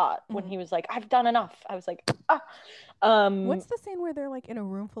 That was hot. When he was like, I've done enough. I was like, ah. What's the scene where they're like in a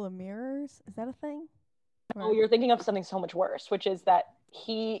room full of mirrors? Is that a thing? Oh, you're thinking of something so much worse, which is that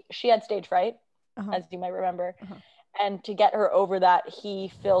she had stage fright, as you might remember. And to get her over that, he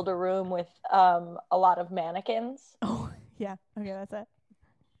filled a room with a lot of mannequins. Oh, yeah. Okay, that's it.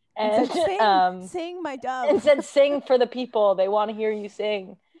 And said, sing, my dove. And said, sing for the people. They want to hear you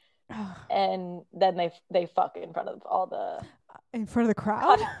sing. And then they fuck in front of all the... In front of the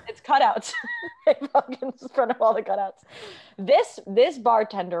crowd? It's cutouts. They fuck in front of all the cutouts. This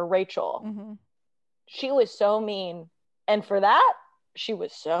bartender, Rachel, she was so mean. And for that, she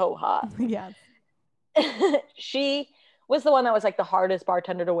was so hot. Yes. She was the one that was like the hardest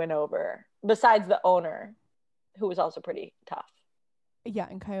bartender to win over, besides the owner, who was also pretty tough. Yeah,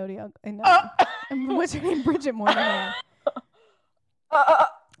 and Coyote and what's her name? Bridget Moynihan.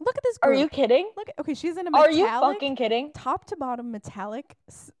 Look at this group. Are you kidding? Okay, she's in a metallic. Are you fucking kidding? Top to bottom metallic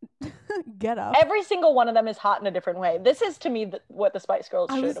get up. Every single one of them is hot in a different way. This is to me what the Spice Girls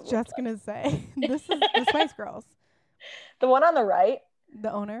should have. I was just gonna say this is the Spice Girls. The one on the right,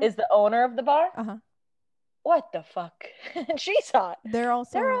 the owner, is the owner of the bar. What the fuck? She's hot. They're all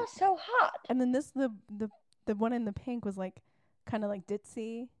so hot. And then the one in the pink was like kind of like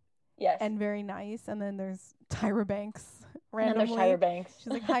ditzy. Yes. And very nice. And then there's Tyra Banks randomly. And there's Tyra Banks.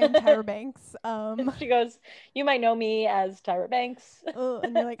 She's like, hi, I'm Tyra Banks. She goes, you might know me as Tyra Banks.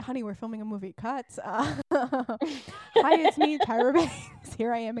 And you're like, honey, we're filming a movie. Cut. Hi, it's me, Tyra Banks.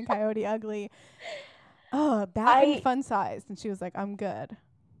 Here I am in Coyote Ugly. Oh, that and Fun Sized. And she was like, I'm good.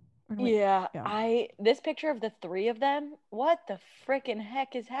 Yeah. This picture of the three of them, what the freaking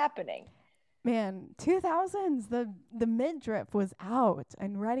heck is happening? Man, 2000s, the midriff was out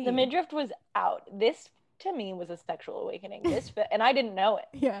and ready. The midriff was out. This, to me, was a sexual awakening. And I didn't know it.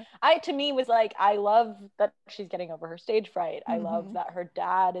 Yeah. To me, was like, I love that she's getting over her stage fright. I love that her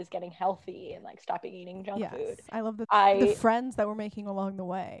dad is getting healthy and like stopping eating junk food. I love the friends that we're making along the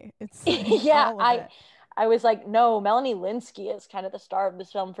way. It's I was like, no, Melanie Linsky is kind of the star of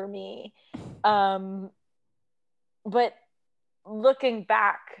this film for me. But looking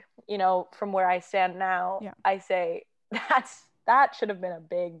back, from where I stand now, I say that should have been a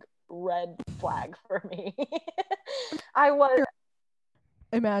big red flag for me.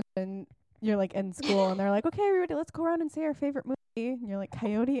 Imagine you're like in school and they're like, okay, everybody, let's go around and say our favorite movie. And you're like,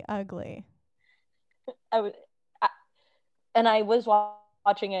 Coyote Ugly. I was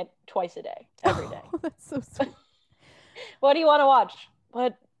watching it twice a day, every day. That's so sweet. What do you want to watch?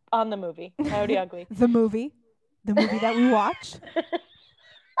 What on the movie? Coyote Ugly. The movie that we watch.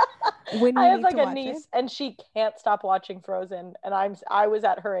 I have like a niece and she can't stop watching Frozen, and I was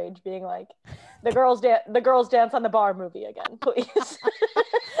at her age being like, the girls dance on the bar movie again, please.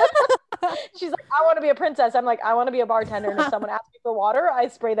 She's like, I want to be a princess. I'm like, I want to be a bartender, and if someone asks me for water, I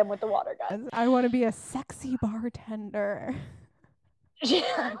spray them with the water gun. I want to be a sexy bartender.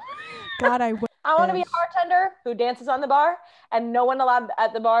 Yeah. God, I want to be a bartender who dances on the bar, and no one allowed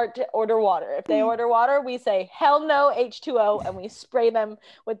at the bar to order water. If they order water, we say, hell no, H2O, and we spray them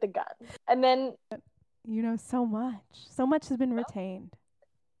with the gun. And then... so much has been retained.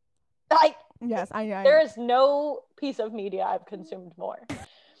 Yes, I know. There is no piece of media I've consumed more.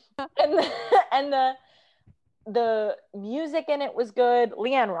 and the music in it was good.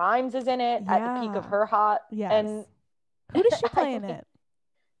 Leanne Rimes is in it at the peak of her hot. Yes. And who does she play in it?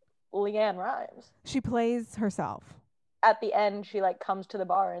 Leanne Rimes. She plays herself. At the end, she like comes to the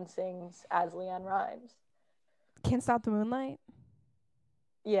bar and sings as Leanne Rimes. Can't Stop the Moonlight?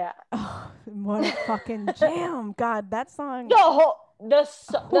 Yeah. Oh, what a fucking jam. God, that song.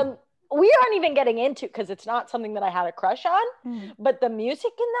 We aren't even getting into, because it's not something that I had a crush on, but the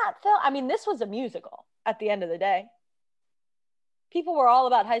music in that film, this was a musical at the end of the day. People were all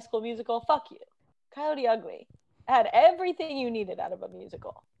about High School Musical. Fuck you. Coyote Ugly had everything you needed out of a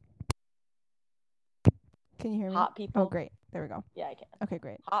musical. Can you hear me? Hot people. Oh, great. There we go. Yeah, I can. Okay,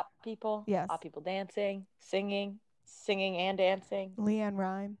 great. Hot people. Yes. Hot people dancing, singing and dancing. Leanne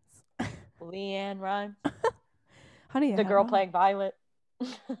Rhymes. Leanne Rhymes. Honey, The girl playing Violet.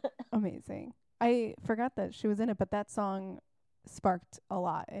 Amazing. I forgot that she was in it, but that song sparked a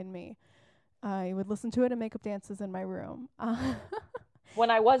lot in me. I would listen to it and make up dances in my room. When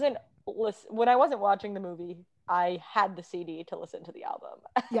I wasn't watching the movie, I had the CD to listen to the album.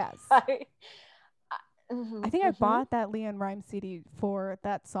 Yes. I think I bought that Leanne Rhymes CD for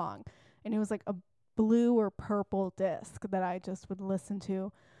that song, and it was like a blue or purple disc that I just would listen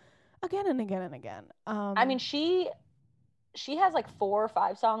to again and again and again. I mean, she has like 4 or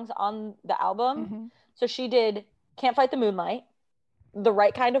 5 songs on the album. Mm-hmm. So she did Can't Fight the Moonlight, The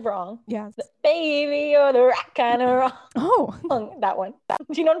Right Kind of Wrong. Yes. Baby, you're the right kind of wrong. Oh. That one. Do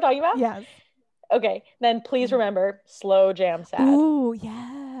you know what I'm talking about? Yes. Okay. Then Please Remember, Slow Jam Sad. Ooh,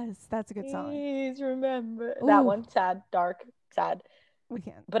 yes. That's a good song. Please remember. Ooh. That one. Sad, dark, sad. We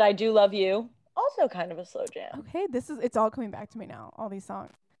can't. But I Do Love You. Also kind of a slow jam. Okay. It's all coming back to me now. All these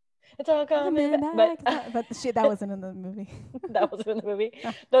songs. It's all coming back. But that wasn't in the movie. That wasn't in the movie.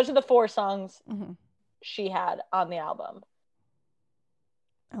 Those are the 4 songs she had on the album.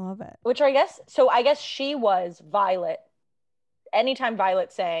 I love it. Which I guess she was Violet. Anytime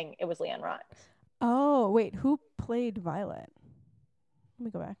Violet sang, it was Leanne Rhymes. Oh, wait. Who played Violet? Let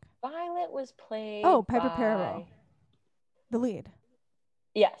me go back. Violet was played Piper Perabo. The lead.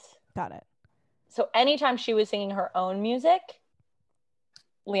 Yes. Got it. So anytime she was singing her own music,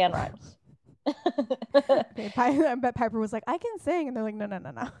 Leanne Rhymes. Okay, I bet Piper was like, I can sing. And they're like, no.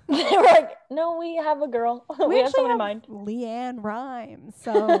 They were like, no, we have a girl. We have someone in mind. Leanne Rhymes.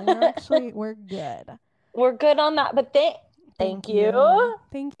 So we're good. We're good on that. But thank you.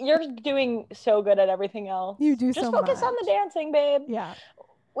 Thank you. You're doing so good at everything else. You do so much. Just focus on the dancing, babe. Yeah.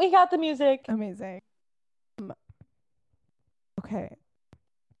 We got the music. Amazing. Okay.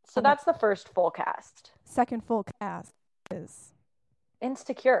 So that's the first full cast. Second full cast is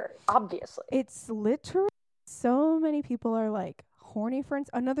Insecure, obviously. It's literally so many people are like horny for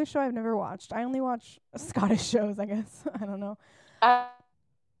another show I've never watched. I only watch Scottish shows, I guess. I don't know.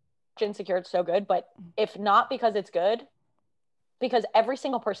 Insecure, it's so good, but if not because it's good, because every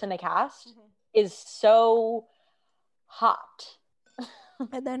single person they cast is so hot.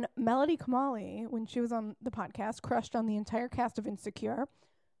 And then Melody Kamali, when she was on the podcast, crushed on the entire cast of Insecure.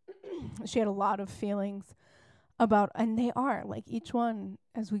 She had a lot of feelings about, and they are like each one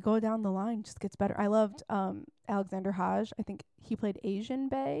as we go down the line just gets better. I loved Alexander Haj. I think he played Asian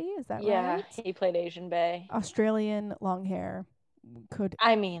Bay. Is that right? Yeah, he played Asian Bay. Australian, long hair.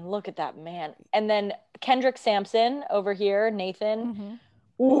 I mean, look at that man. And then Kendrick Sampson over here, Nathan.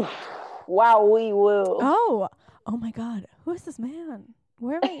 Ooh, wow, wee woo. Oh my God, who is this man?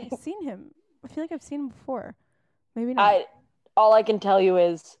 Where have I seen him? I feel like I've seen him before. Maybe not. All I can tell you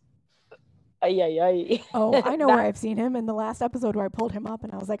is, ay. Oh, I know where I've seen him in the last episode where I pulled him up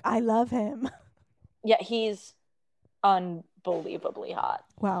and I was like, I love him. Yeah, he's unbelievably hot.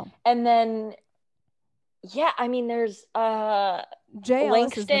 Wow. And then, yeah, I mean, there's Jay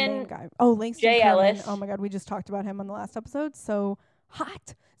Ellis is the main guy. Oh, Langston Jay Kerman. Ellis. Oh my God, we just talked about him on the last episode. So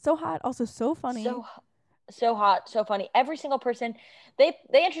hot. Also so funny. So hot, so funny. Every single person, they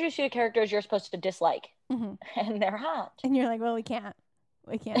introduce you to characters you're supposed to dislike, and they're hot. And you're like, well, we can't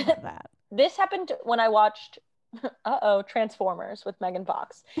have that. This happened when I watched, Transformers with Megan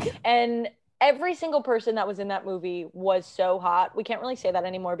Fox, and every single person that was in that movie was so hot. We can't really say that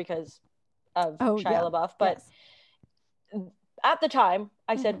anymore because of Shia LaBeouf, but at the time,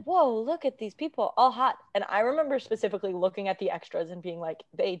 I said, whoa, look at these people, all hot. And I remember specifically looking at the extras and being like,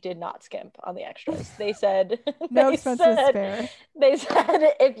 they did not skimp on the extras. They said, no expenses spared. They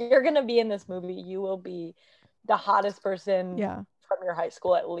said, if you're going to be in this movie, you will be the hottest person from your high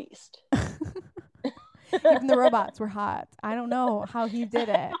school at least. Even the robots were hot. I don't know how he did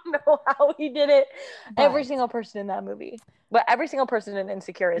it. I don't know how he did it. But every single person in that movie. But every single person in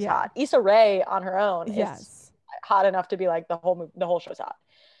Insecure is hot. Issa Rae on her own is hot enough to be like the whole show's hot.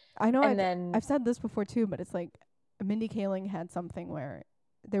 I know. I've said this before too, but it's like Mindy Kaling had something where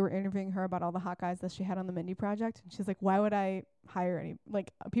they were interviewing her about all the hot guys that she had on the Mindy Project, and she's like, "Why would I hire any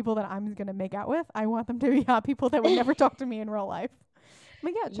people that I'm gonna make out with? I want them to be hot people that would never talk to me in real life."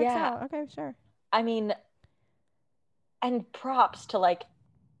 I'm like, checks out. Okay, sure. I mean, and props to like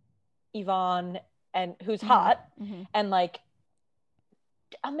Yvonne and who's hot, and like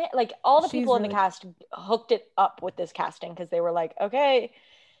all the people in the cast hooked it up with this casting because they were like, okay,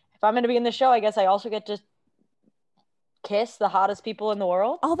 if I'm going to be in the show, I guess I also get to kiss the hottest people in the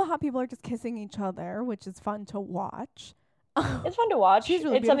world. All the hot people are just kissing each other, which is fun to watch. It's fun to watch. She's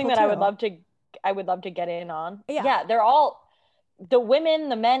really it's something that I would love to I would love to get in on. Yeah. Yeah, they're all the women,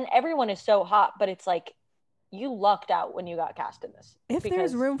 the men, everyone is so hot, but it's like you lucked out when you got cast in this. If there's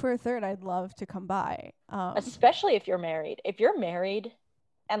Because room for a third, I'd love to come by. especially if you're married. If you're married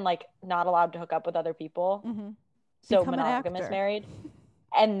and like not allowed to hook up with other people, so Become an monogamous actor. married,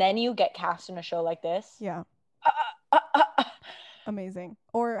 and then you get cast in a show like this. Yeah. Amazing.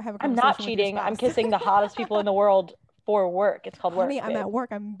 Or have a I'm conversation not with your cheating. I'm spouse. kissing the hottest people in the world for work. It's called work. Honey, I'm babe. at work.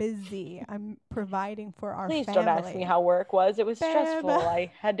 I'm busy. I'm providing for our Please family. don't ask me how work was. It was Babe. stressful.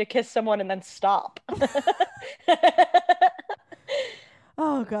 I had to kiss someone and then stop.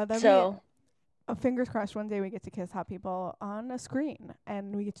 Oh God, that'd So be fingers crossed. One day we get to kiss hot people on a screen,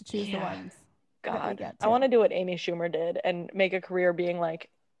 and we get to choose the Yeah. ones that we God, get I to. want to do what Amy Schumer did and make a career being like,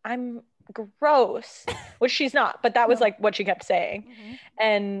 I'm gross, which she's not, but that was No. like what she kept saying.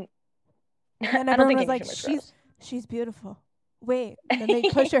 And And then I don't everyone think was Amy like, Schumer's gross. she's beautiful. Wait. And then they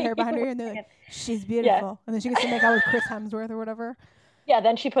push her hair behind her, and they're like, she's beautiful. And then she gets to make out with Chris Hemsworth or whatever. Yeah,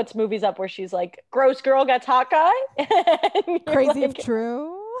 then she puts movies up where she's like, gross girl gets hot guy. Crazy like, if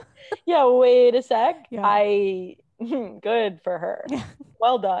true. Yeah, wait a sec. Yeah. Good for her.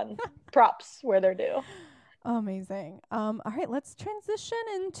 Well done. Props where they're due. Amazing. All right, let's transition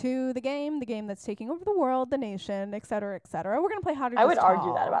into the game that's taking over the world, the nation, et cetera, et cetera. We're gonna play Hot or I Just would Tall.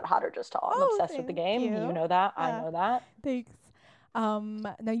 argue that about Hot or Just Tall. I'm obsessed with the game. You know that. I know that. Thanks.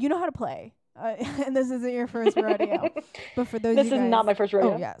 Now you know how to play. And this isn't your first rodeo, but for those this of you is guys, not my first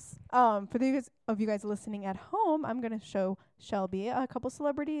rodeo. Oh yes. For those of you guys listening at home, I'm gonna show Shelby a couple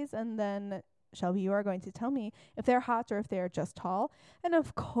celebrities, and then Shelby, you are going to tell me if they're hot or if they are just tall. And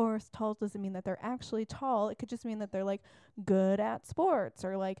of course, tall doesn't mean that they're actually tall. It could just mean that they're like good at sports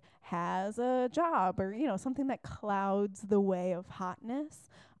or like has a job or, you know, something that clouds the way of hotness.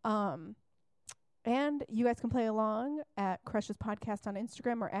 And you guys can play along at Crushes Podcast on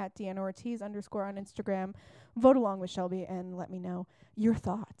Instagram or at Deanna Ortiz _ on Instagram. Vote along with Shelby and let me know your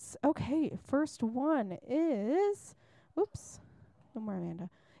thoughts. Okay, first one is, oops, no more Amanda,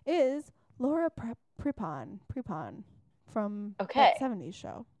 is Laura Prepon from that 70s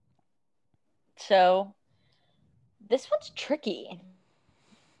show. So this one's tricky.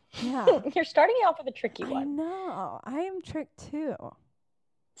 Yeah. You're starting me off with a tricky one. I know. I am tricked too.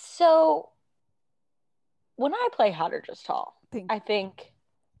 So when I play Hot or Just Tall, I think,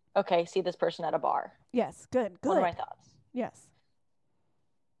 okay, see this person at a bar. Yes, good. What are my thoughts? Yes.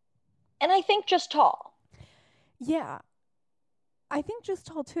 And I think just tall. Yeah. I think just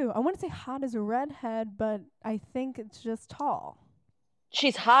tall too. I want to say hot as a redhead, but I think it's just tall.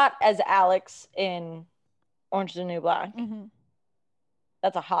 She's hot as Alex in Orange is the New Black. Mm-hmm.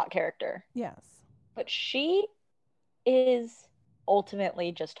 That's a hot character. Yes. But she is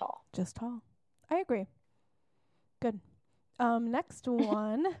ultimately just tall. Just tall. I agree. Good. Next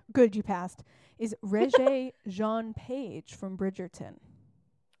one, good you passed, is Regé Jean Page from Bridgerton.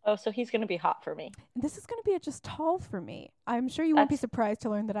 Oh, so he's going to be hot for me. This is going to be a just tall for me. I'm sure you won't be surprised to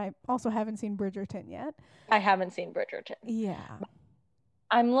learn that I also haven't seen Bridgerton yet. I haven't seen Bridgerton. Yeah.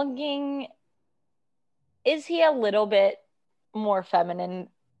 I'm looking, is he a little bit more feminine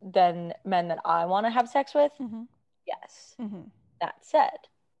than men that I want to have sex with? Mm-hmm. Yes. Mm-hmm. That said,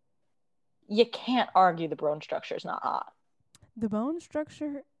 you can't argue the bone structure is not hot. The bone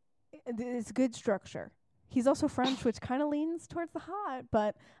structure is good structure. He's also French, which kind of leans towards the hot,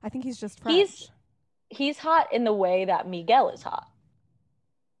 but I think he's just French. He's hot in the way that Miguel is hot.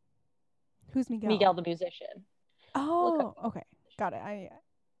 Who's Miguel? Miguel the musician. Oh, okay. Got it.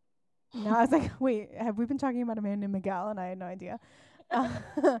 No, I was like, wait, have we been talking about a man named Miguel? And I had no idea.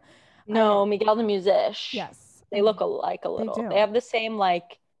 No, Miguel the musician. Yes. They look alike a little. They have the same,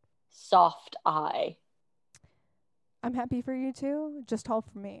 like, soft eye. I'm happy for you too. Just tall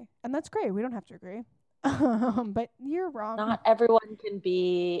for me. And that's great. We don't have to agree. But you're wrong. Not everyone can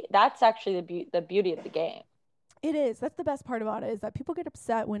be. That's actually the beauty of the game. It is. That's the best part about it, is that people get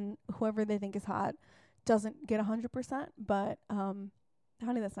upset when whoever they think is hot doesn't get 100%. But,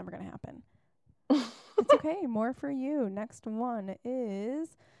 honey, that's never going to happen. It's okay. More for you. Next one is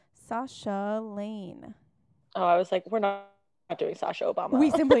Sasha Lane. Oh, I was like, we're not doing Sasha Obama. We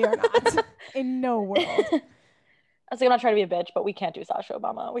simply are not. In no world. I was like, I'm not trying to be a bitch, but we can't do Sasha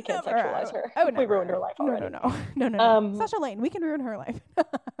Obama. We can't sexualize her. We ruined her life already. No. Sasha Lane, we can ruin her life.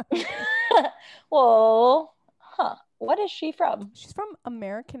 Well, what is she from? She's from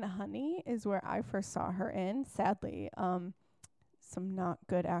American Honey is where I first saw her in. Sadly, some not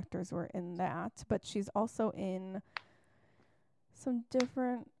good actors were in that. But she's also in some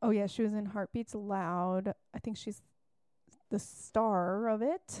different... Oh, yeah, she was in Heartbeats Loud. I think she's the star of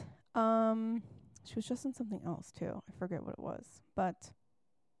it. She was just in something else, too. I forget what it was. But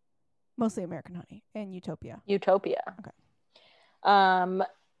Mostly American Honey and Utopia. Utopia. Okay.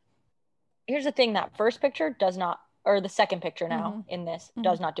 Here's the thing, that first picture does not, or the second picture now in this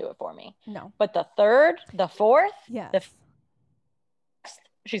does not do it for me. No. But the third, the fourth, Yes. the fifth,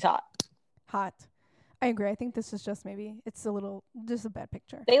 she's hot. Hot. I agree. I think this is just it's just a bad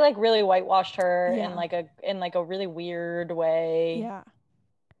picture. They like really whitewashed her in like a really weird way. Yeah.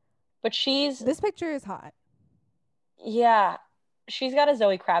 But this picture is hot. Yeah. She's got a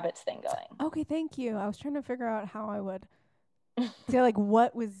Zoe Kravitz thing going. Okay, thank you. I was trying to figure out how I would say like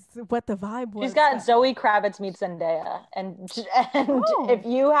what the vibe was. She's got Zoe Kravitz meets Zendaya, and if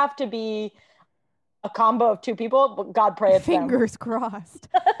you have to be a combo of two people, God pray it's fingers crossed.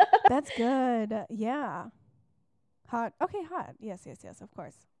 That's good. Yeah. Hot. Okay, hot. Yes, of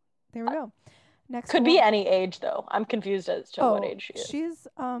course. There we go. Next could be any age though. I'm confused as to what age she is. She's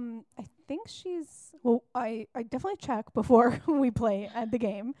I think she's I definitely check before we play at the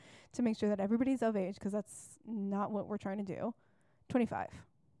game to make sure that everybody's of age, because that's not what we're trying to do. 25.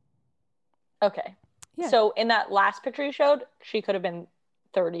 Okay. Yeah. So in that last picture you showed, she could have been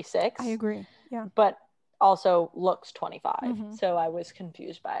 36. I agree. Yeah. But also looks 25. So I was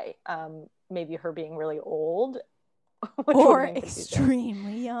confused by maybe her being really old or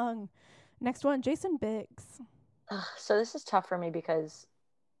extremely young. Next one, Jason Biggs. So this is tough for me because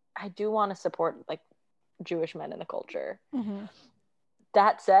I do want to support like Jewish men in the culture.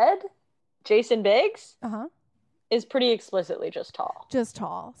 That said, Jason Biggs is pretty explicitly just tall. Just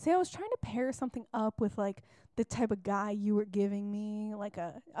tall. See, I was trying to pair something up with like the type of guy you were giving me, like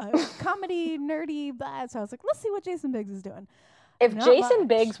a comedy, nerdy vibe. So I was like, let's see what Jason Biggs is doing. If Jason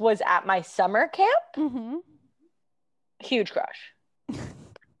Biggs was at my summer camp, huge crush.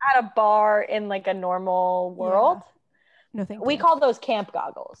 At a bar in like a normal world. No, thank you. We call those camp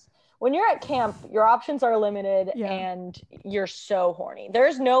goggles. When you're at camp, your options are limited and you're so horny.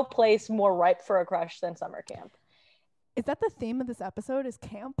 There's no place more ripe for a crush than summer camp. Is that the theme of this episode, is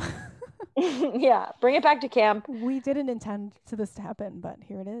camp? Yeah, bring it back to camp. We didn't intend for this to happen, but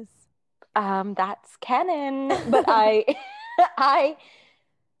here it is. That's canon. But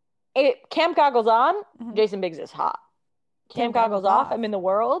camp goggles on, Jason Biggs is hot. Camp goggles off, I'm in the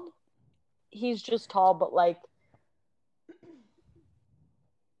world. He's just tall, but like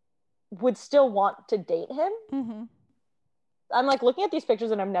would still want to date him. I'm like looking at these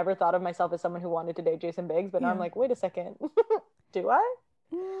pictures and I've never thought of myself as someone who wanted to date Jason Biggs, but now I'm like, wait a second. Do I?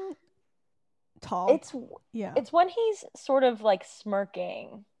 Tall. It's when he's sort of like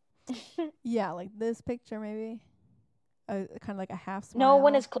smirking. Yeah, like this picture maybe. Kind of like a half smile. No,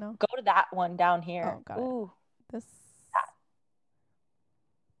 when it's go to that one down here. Oh, got it. This.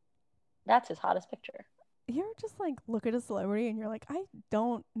 That's his hottest picture. You ever just like look at a celebrity and you're like, I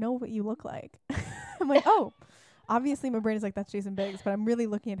don't know what you look like. I'm like, oh, obviously my brain is like, that's Jason Biggs, but I'm really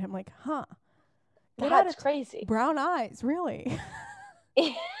looking at him like, huh. That's crazy. Brown eyes, really.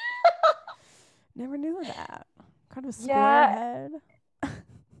 Never knew that. Kind of a square head.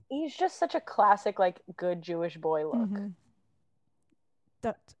 He's just such a classic, like, good Jewish boy look.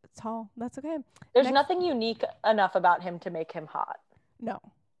 That's tall. That's okay. There's nothing unique enough about him to make him hot. No.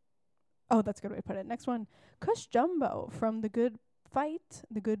 Oh, that's a good way to put it. Next one, Cush Jumbo from The Good Fight,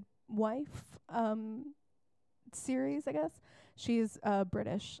 The Good Wife series, I guess. She's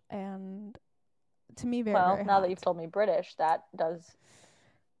British, and to me, very, very now hot. that you've told me British, that does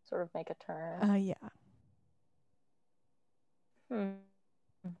sort of make a turn. Yeah. You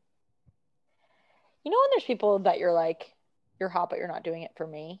know when there's people that you're like, you're hot, but you're not doing it for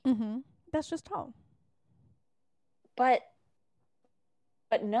me? That's just tall. But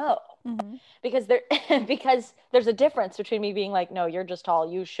no, because there's a difference between me being like, no, you're just tall.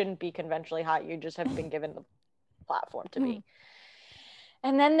 You shouldn't be conventionally hot. You just have been given the platform to be.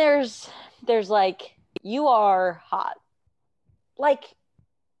 And then there's like, you are hot. Like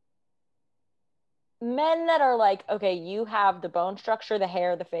men that are like, okay, you have the bone structure, the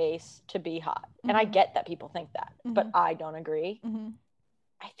hair, the face to be hot. And I get that people think that, but I don't agree.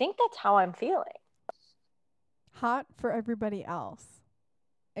 I think that's how I'm feeling. Hot for everybody else.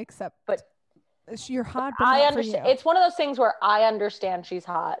 Except you're hot, but I not understand. For you. It's one of those things where I understand she's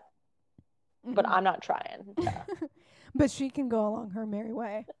hot, but I'm not trying. But she can go along her merry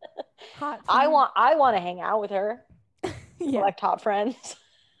way. Hot. I want to hang out with her. Like top friends.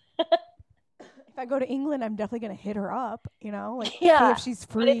 If I go to England, I'm definitely gonna hit her up. You know, like see if she's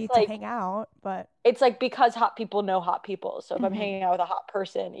free to hang out. But it's like because hot people know hot people. So if I'm hanging out with a hot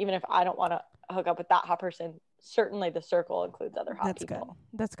person, even if I don't want to hook up with that hot person, certainly the circle includes other hot people.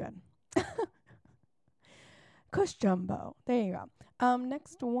 That's good. Cush Jumbo. There you go.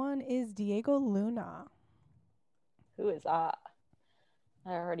 Next one is Diego Luna. Who is that?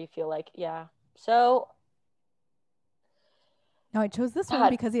 I already feel like, yeah. So, Now I chose this one God,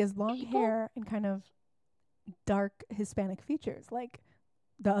 because he has long people hair and kind of dark Hispanic features, like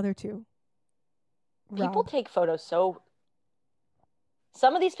the other two. people Rob. take photos so.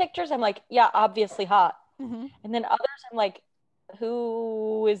 Some of these pictures, I'm like, yeah, obviously hot, Mm-hmm. and then others, I'm like,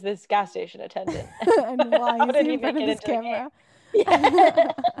 who is this gas station attendant? And why How is did he he in front make of it this into the camera? game?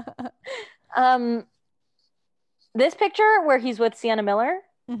 Yeah. um, this picture where he's with Sienna Miller,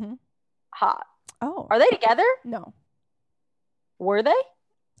 Mm-hmm. hot. Oh, Are they together? no. Were they?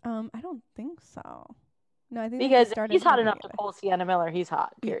 I don't think so. No, I think they Because just if started he's hot living enough to together. pull Sienna Miller, he's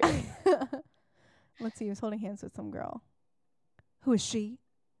hot. Period. Yeah. Let's see. He was holding hands with some girl. Who is she?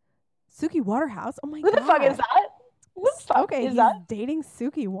 Suki Waterhouse. Oh my Who the fuck is god. that? Who the fuck Okay, is he's that? dating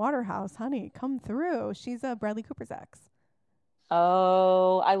Suki Waterhouse, honey. Come through. She's Bradley Cooper's ex.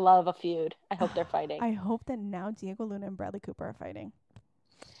 Oh, I love a feud. I hope they're fighting. I hope that now Diego Luna and Bradley Cooper are fighting.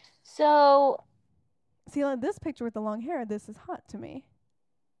 So, See, like this picture with the long hair, this is hot to me.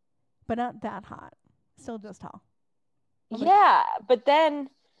 But not that hot. Still just tall. yeah, but then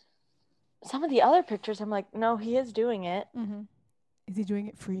some of the other pictures, I'm like, no, he is doing it. Mm-hmm. Is he doing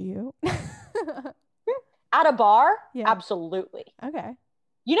it for you? At a bar? Yeah. Absolutely. Okay.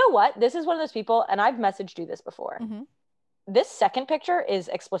 You know what? This is one of those people, and I've messaged you this before. Mm-hmm. This second picture is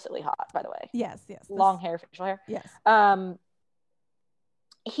explicitly hot, by the way. Yes. Long hair, facial hair. Yes.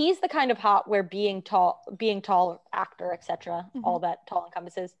 He's the kind of hot where being tall, actor, etc., all that tall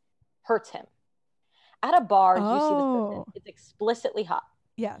encompasses, hurts him. At a bar, you see this person, it's explicitly hot.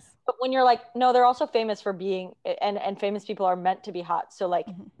 Yes. But when you're like, no, they're also famous for being, and famous people are meant to be hot. So like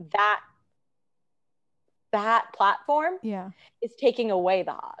that platform is taking away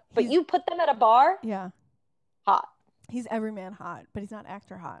the hot. But you put them at a bar, hot. He's everyman hot, but he's not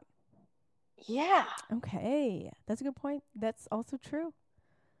actor hot. Yeah. Okay. That's a good point. That's also true.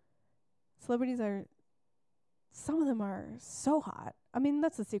 Celebrities some of them are so hot. I mean,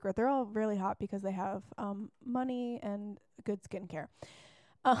 that's the secret. They're all really hot because they have money and good skincare.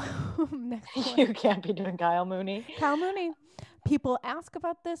 Next one. You can't be doing Kyle Mooney. Kyle Mooney. People ask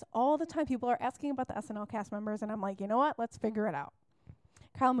about this all the time. People are asking about the SNL cast members, and I'm like, you know what? Let's figure it out.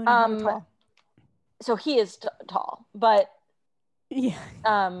 Kyle Mooney, how tall? So he is tall, but yeah,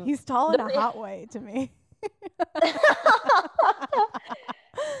 he's tall in a hot way to me.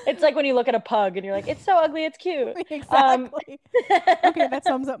 It's like when you look at a pug and you're like, it's so ugly, it's cute. Exactly. Okay, that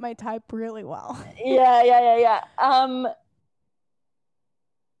sums up my type really well. Yeah.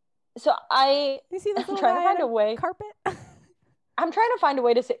 So you see this I'm trying to find a way. Carpet. I'm trying to find a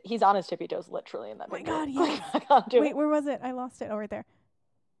way to say he's on his tippy toes, literally in that. Oh my god, yes. I can't do Wait, where was it? I lost it. Oh, right there.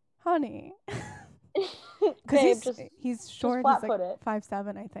 Honey. Because he's short. He's like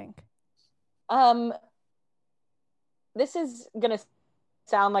 5'7", I think. This is gonna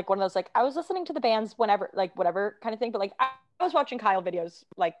sound like one of those like I was listening to the bands whenever, like whatever kind of thing, but like I was watching Kyle videos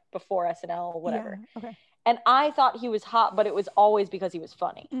like before SNL, whatever. Yeah, okay. And I thought he was hot, but it was always because he was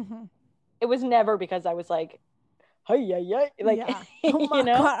funny. Mm-hmm. It was never because I was like, hey, like, yeah. Oh my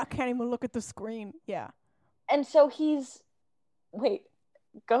god, I can't even look at the screen. Yeah. And so wait,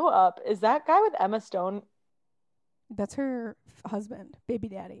 go up. Is that guy with Emma Stone? That's her husband, baby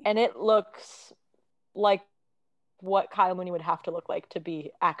daddy. And it looks like what Kyle Mooney would have to look like to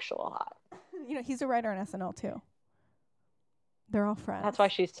be actual hot. You know, he's a writer on SNL too. They're all friends. That's why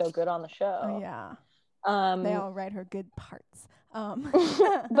she's so good on the show. Yeah. They all write her good parts.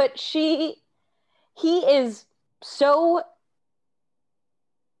 But he is so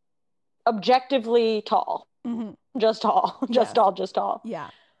objectively tall. Mm-hmm. Just tall. Just tall. Yeah.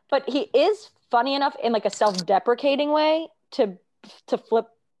 But he is funny enough in like a self-deprecating way to flip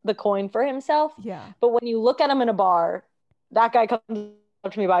the coin for himself. Yeah. But when you look at him in a bar, that guy comes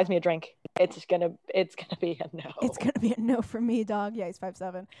up to me, buys me a drink. It's gonna be a no. It's gonna be a no for me, dog. Yeah, he's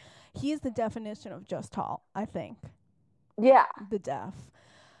 5'7". He is the definition of just tall, I think. Yeah. The def.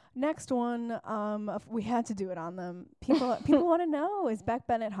 Next one, if we had to do it on them. People want to know, is Beck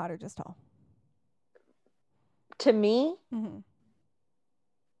Bennett hot or just tall? To me,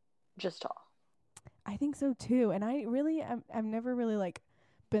 just tall. I think so too. And I've never really like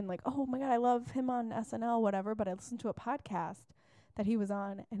been like, oh my god, I love him on SNL, whatever. But I listened to a podcast that he was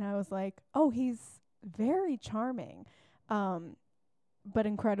on, and I was like, oh, he's very charming, but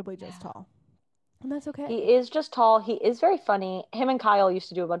incredibly just tall. And that's okay. He is just tall. He is very funny. Him and Kyle used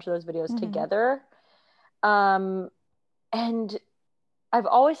to do a bunch of those videos together. And I've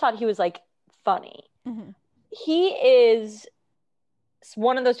always thought he was like funny. He is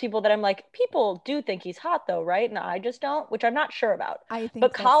one of those people that I'm like, people do think he's hot though, right? And I just don't, which I'm not sure about. I think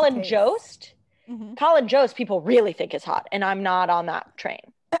but Colin Jost Colin Jost, people really think is hot, and I'm not on that train.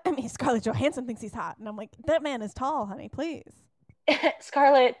 I mean, Scarlett Johansson thinks he's hot, and I'm like, that man is tall, honey. Please,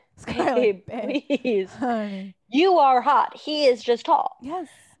 Scarlett, babe, please. Honey. You are hot. He is just tall. Yes.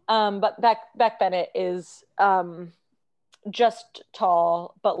 But Beck Bennett is just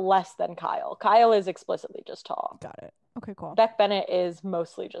tall, but less than Kyle. Kyle is explicitly just tall. Got it. Okay, cool. Beck Bennett is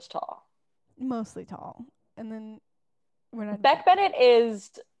mostly just tall. Mostly tall. And then we're not. Beck Bennett is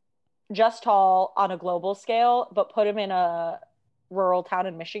just tall on a global scale, but put him in a rural town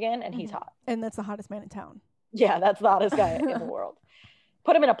in Michigan and he's hot. And that's the hottest man in town. Yeah, that's the hottest guy in the world.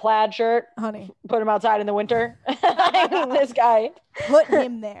 Put him in a plaid shirt. Honey. Put him outside in the winter. I mean, this guy. Put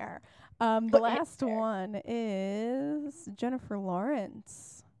him there. The last one is Jennifer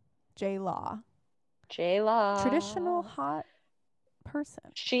Lawrence. J-Law. J-Law. Traditional hot person.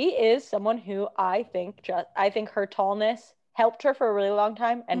 She is someone who I think her tallness helped her for a really long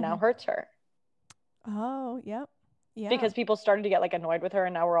time and now hurts her. Oh, yep. Yeah. Because people started to get like annoyed with her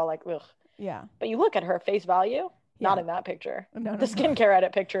and now we're all like, ugh. Yeah. But you look at her face value, not in that picture. No, the skincare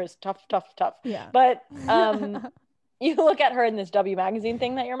edit picture is tough. Yeah. But you look at her in this W magazine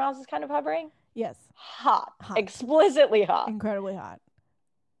thing that your mouse is kind of hovering. Yes. Hot. Explicitly hot. Incredibly hot.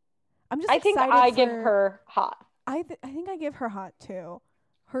 I think I give her hot. I think I give her hot too.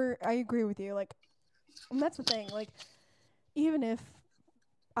 I agree with you. Like, and that's the thing. Like, even if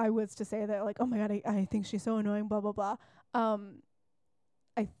I was to say that, like, oh my god, I think she's so annoying, blah blah blah.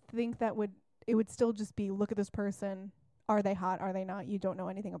 I think it would still just be, look at this person. Are they hot? Are they not? You don't know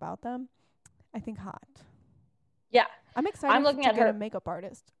anything about them. I think hot. Yeah, I'm excited. I'm looking to get a makeup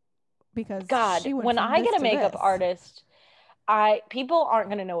artist because when I get a makeup artist, people aren't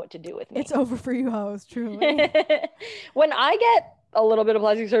going to know what to do with me. It's over for you hoes, truly. When I get a little bit of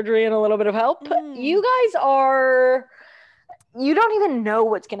plastic surgery and a little bit of help, you guys you don't even know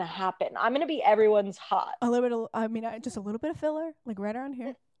what's going to happen. I'm going to be everyone's hot. Just a little bit of filler, like right around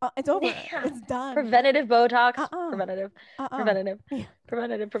here. It's over. Yeah. It's done. Preventative Botox. Preventative.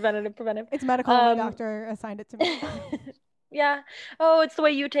 It's medical. My doctor assigned it to me. Yeah. Oh, it's the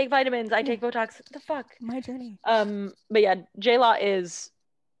way you take vitamins. I take Botox. What the fuck? My journey. But yeah, J-Law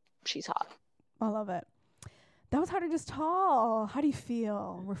she's hot. I love it. That was Hot or Just Tall. How do you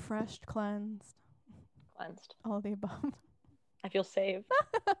feel? Refreshed, cleansed? All of the above. I feel saved.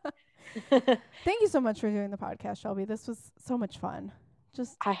 Thank you so much for doing the podcast, Shelby. This was so much fun.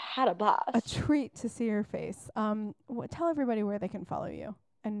 I had a blast. A treat to see your face. Tell everybody where they can follow you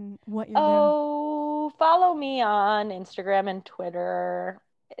and what you're doing. Follow me on Instagram and Twitter.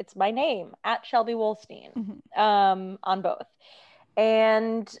 It's my name, @Shelby Wolstein, on both.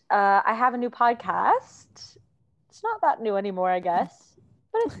 And I have a new podcast. It's not that new anymore, I guess,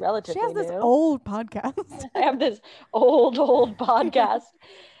 but it's relatively new. She has this old podcast. I have this old podcast.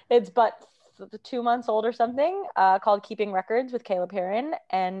 It's but 2 months old or something, called Keeping Records with Caleb Heron,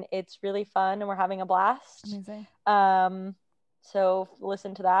 and it's really fun and we're having a blast. Amazing. So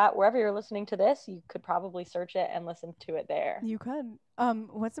listen to that wherever you're listening to this. You could probably search it and listen to it there. You could.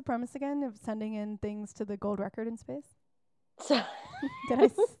 What's the premise again of sending in things to the gold record in space? So did I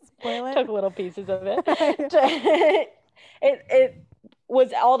spoil it? Took little pieces of it. It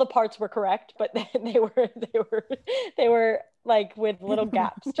was, all the parts were correct, but they were like with little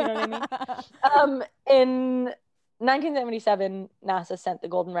gaps. Do you know what I mean? In 1977, NASA sent the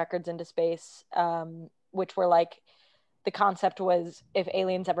golden records into space, which were like, the concept was if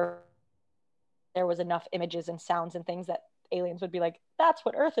aliens there was enough images and sounds and things that aliens would be like, that's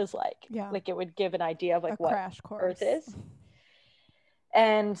what Earth is like. Yeah. Like it would give an idea of like what crash course. Earth is.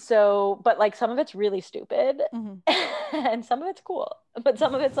 And so, but like some of it's really stupid and some of it's cool, but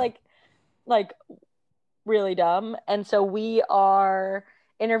some of it's like really dumb. And so we are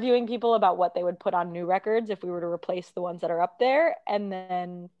interviewing people about what they would put on new records if we were to replace the ones that are up there. And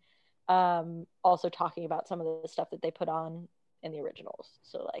then also talking about some of the stuff that they put on in the originals.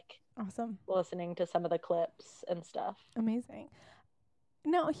 So like awesome, listening to some of the clips and stuff. Amazing.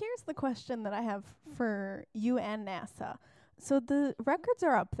 Now here's the question that I have for you and NASA. So the records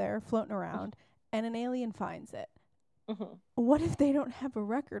are up there floating around and an alien finds it. What if they don't have a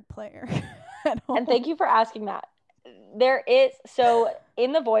record player at all? And thank you for asking that. There is, so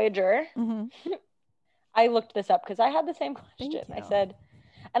in the Voyager, I looked this up because I had the same question. I said,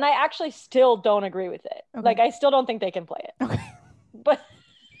 and I actually still don't agree with it. Okay. Like, I still don't think they can play it. Okay.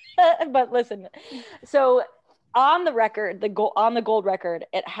 But listen. So on the record, on the gold record,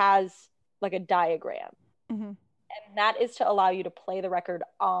 it has like a diagram. And that is to allow you to play the record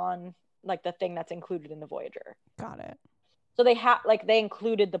on like the thing that's included in the Voyager. Got it. So they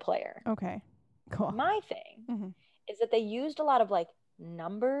included the player. Okay. Cool. My thing is that they used a lot of like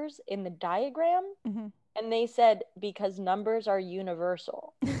numbers in the diagram. Mm-hmm. And they said, because numbers are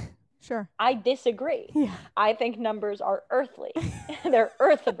universal. Sure. I disagree. Yeah. I think numbers are earthly. They're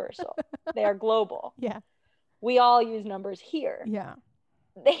earthiversal. They are global. Yeah. We all use numbers here. Yeah.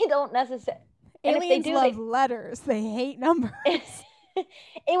 They don't necessarily. Aliens love letters. They hate numbers.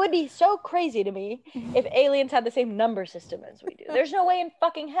 It would be so crazy to me if aliens had the same number system as we do. There's no way in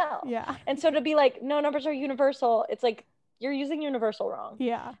fucking hell. Yeah. And so to be like, no, numbers are universal. It's like, you're using universal wrong.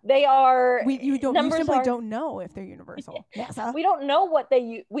 Yeah. They are. You simply don't know if they're universal. NASA. We don't know what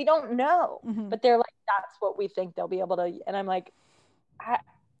they. We don't know. Mm-hmm. But they're like, that's what we think they'll be able to. And I'm like,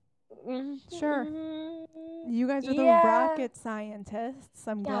 sure. You guys are the rocket scientists.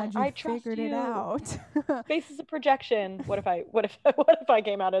 I'm glad you figured it out. Space is a projection. What if I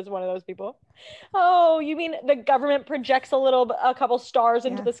came out as one of those people? Oh, you mean the government projects a couple stars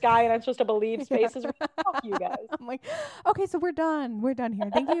into the sky and I'm supposed to believe space is real? Fuck you guys. I'm like, okay, so we're done. We're done here.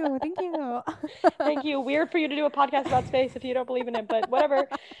 Thank you. Thank you. Thank you. Weird for you to do a podcast about space if you don't believe in it, but whatever.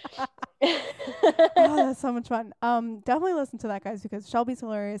 Oh, that's so much fun. Definitely listen to that, guys, because Shelby's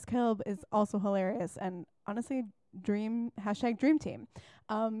hilarious. Caleb is also hilarious, and honestly, #dream team.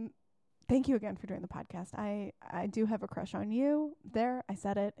 Thank you again for doing the podcast. I do have a crush on you. There, I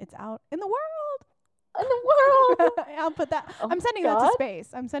said it. It's out in the world. In the world. I'll put that. I'm sending that to space.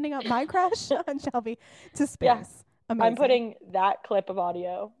 I'm sending out my crush on Shelby to space. Yeah. Amazing. I'm putting that clip of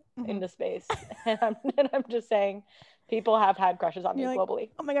audio into space, and I'm just saying. People have had crushes on me globally.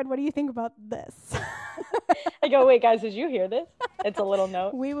 Oh my God, what do you think about this? I go, wait, guys, did you hear this? It's a little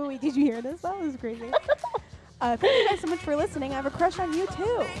note. Wait, did you hear this? That was crazy. Thank you guys so much for listening. I have a crush on you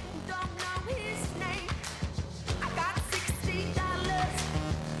too.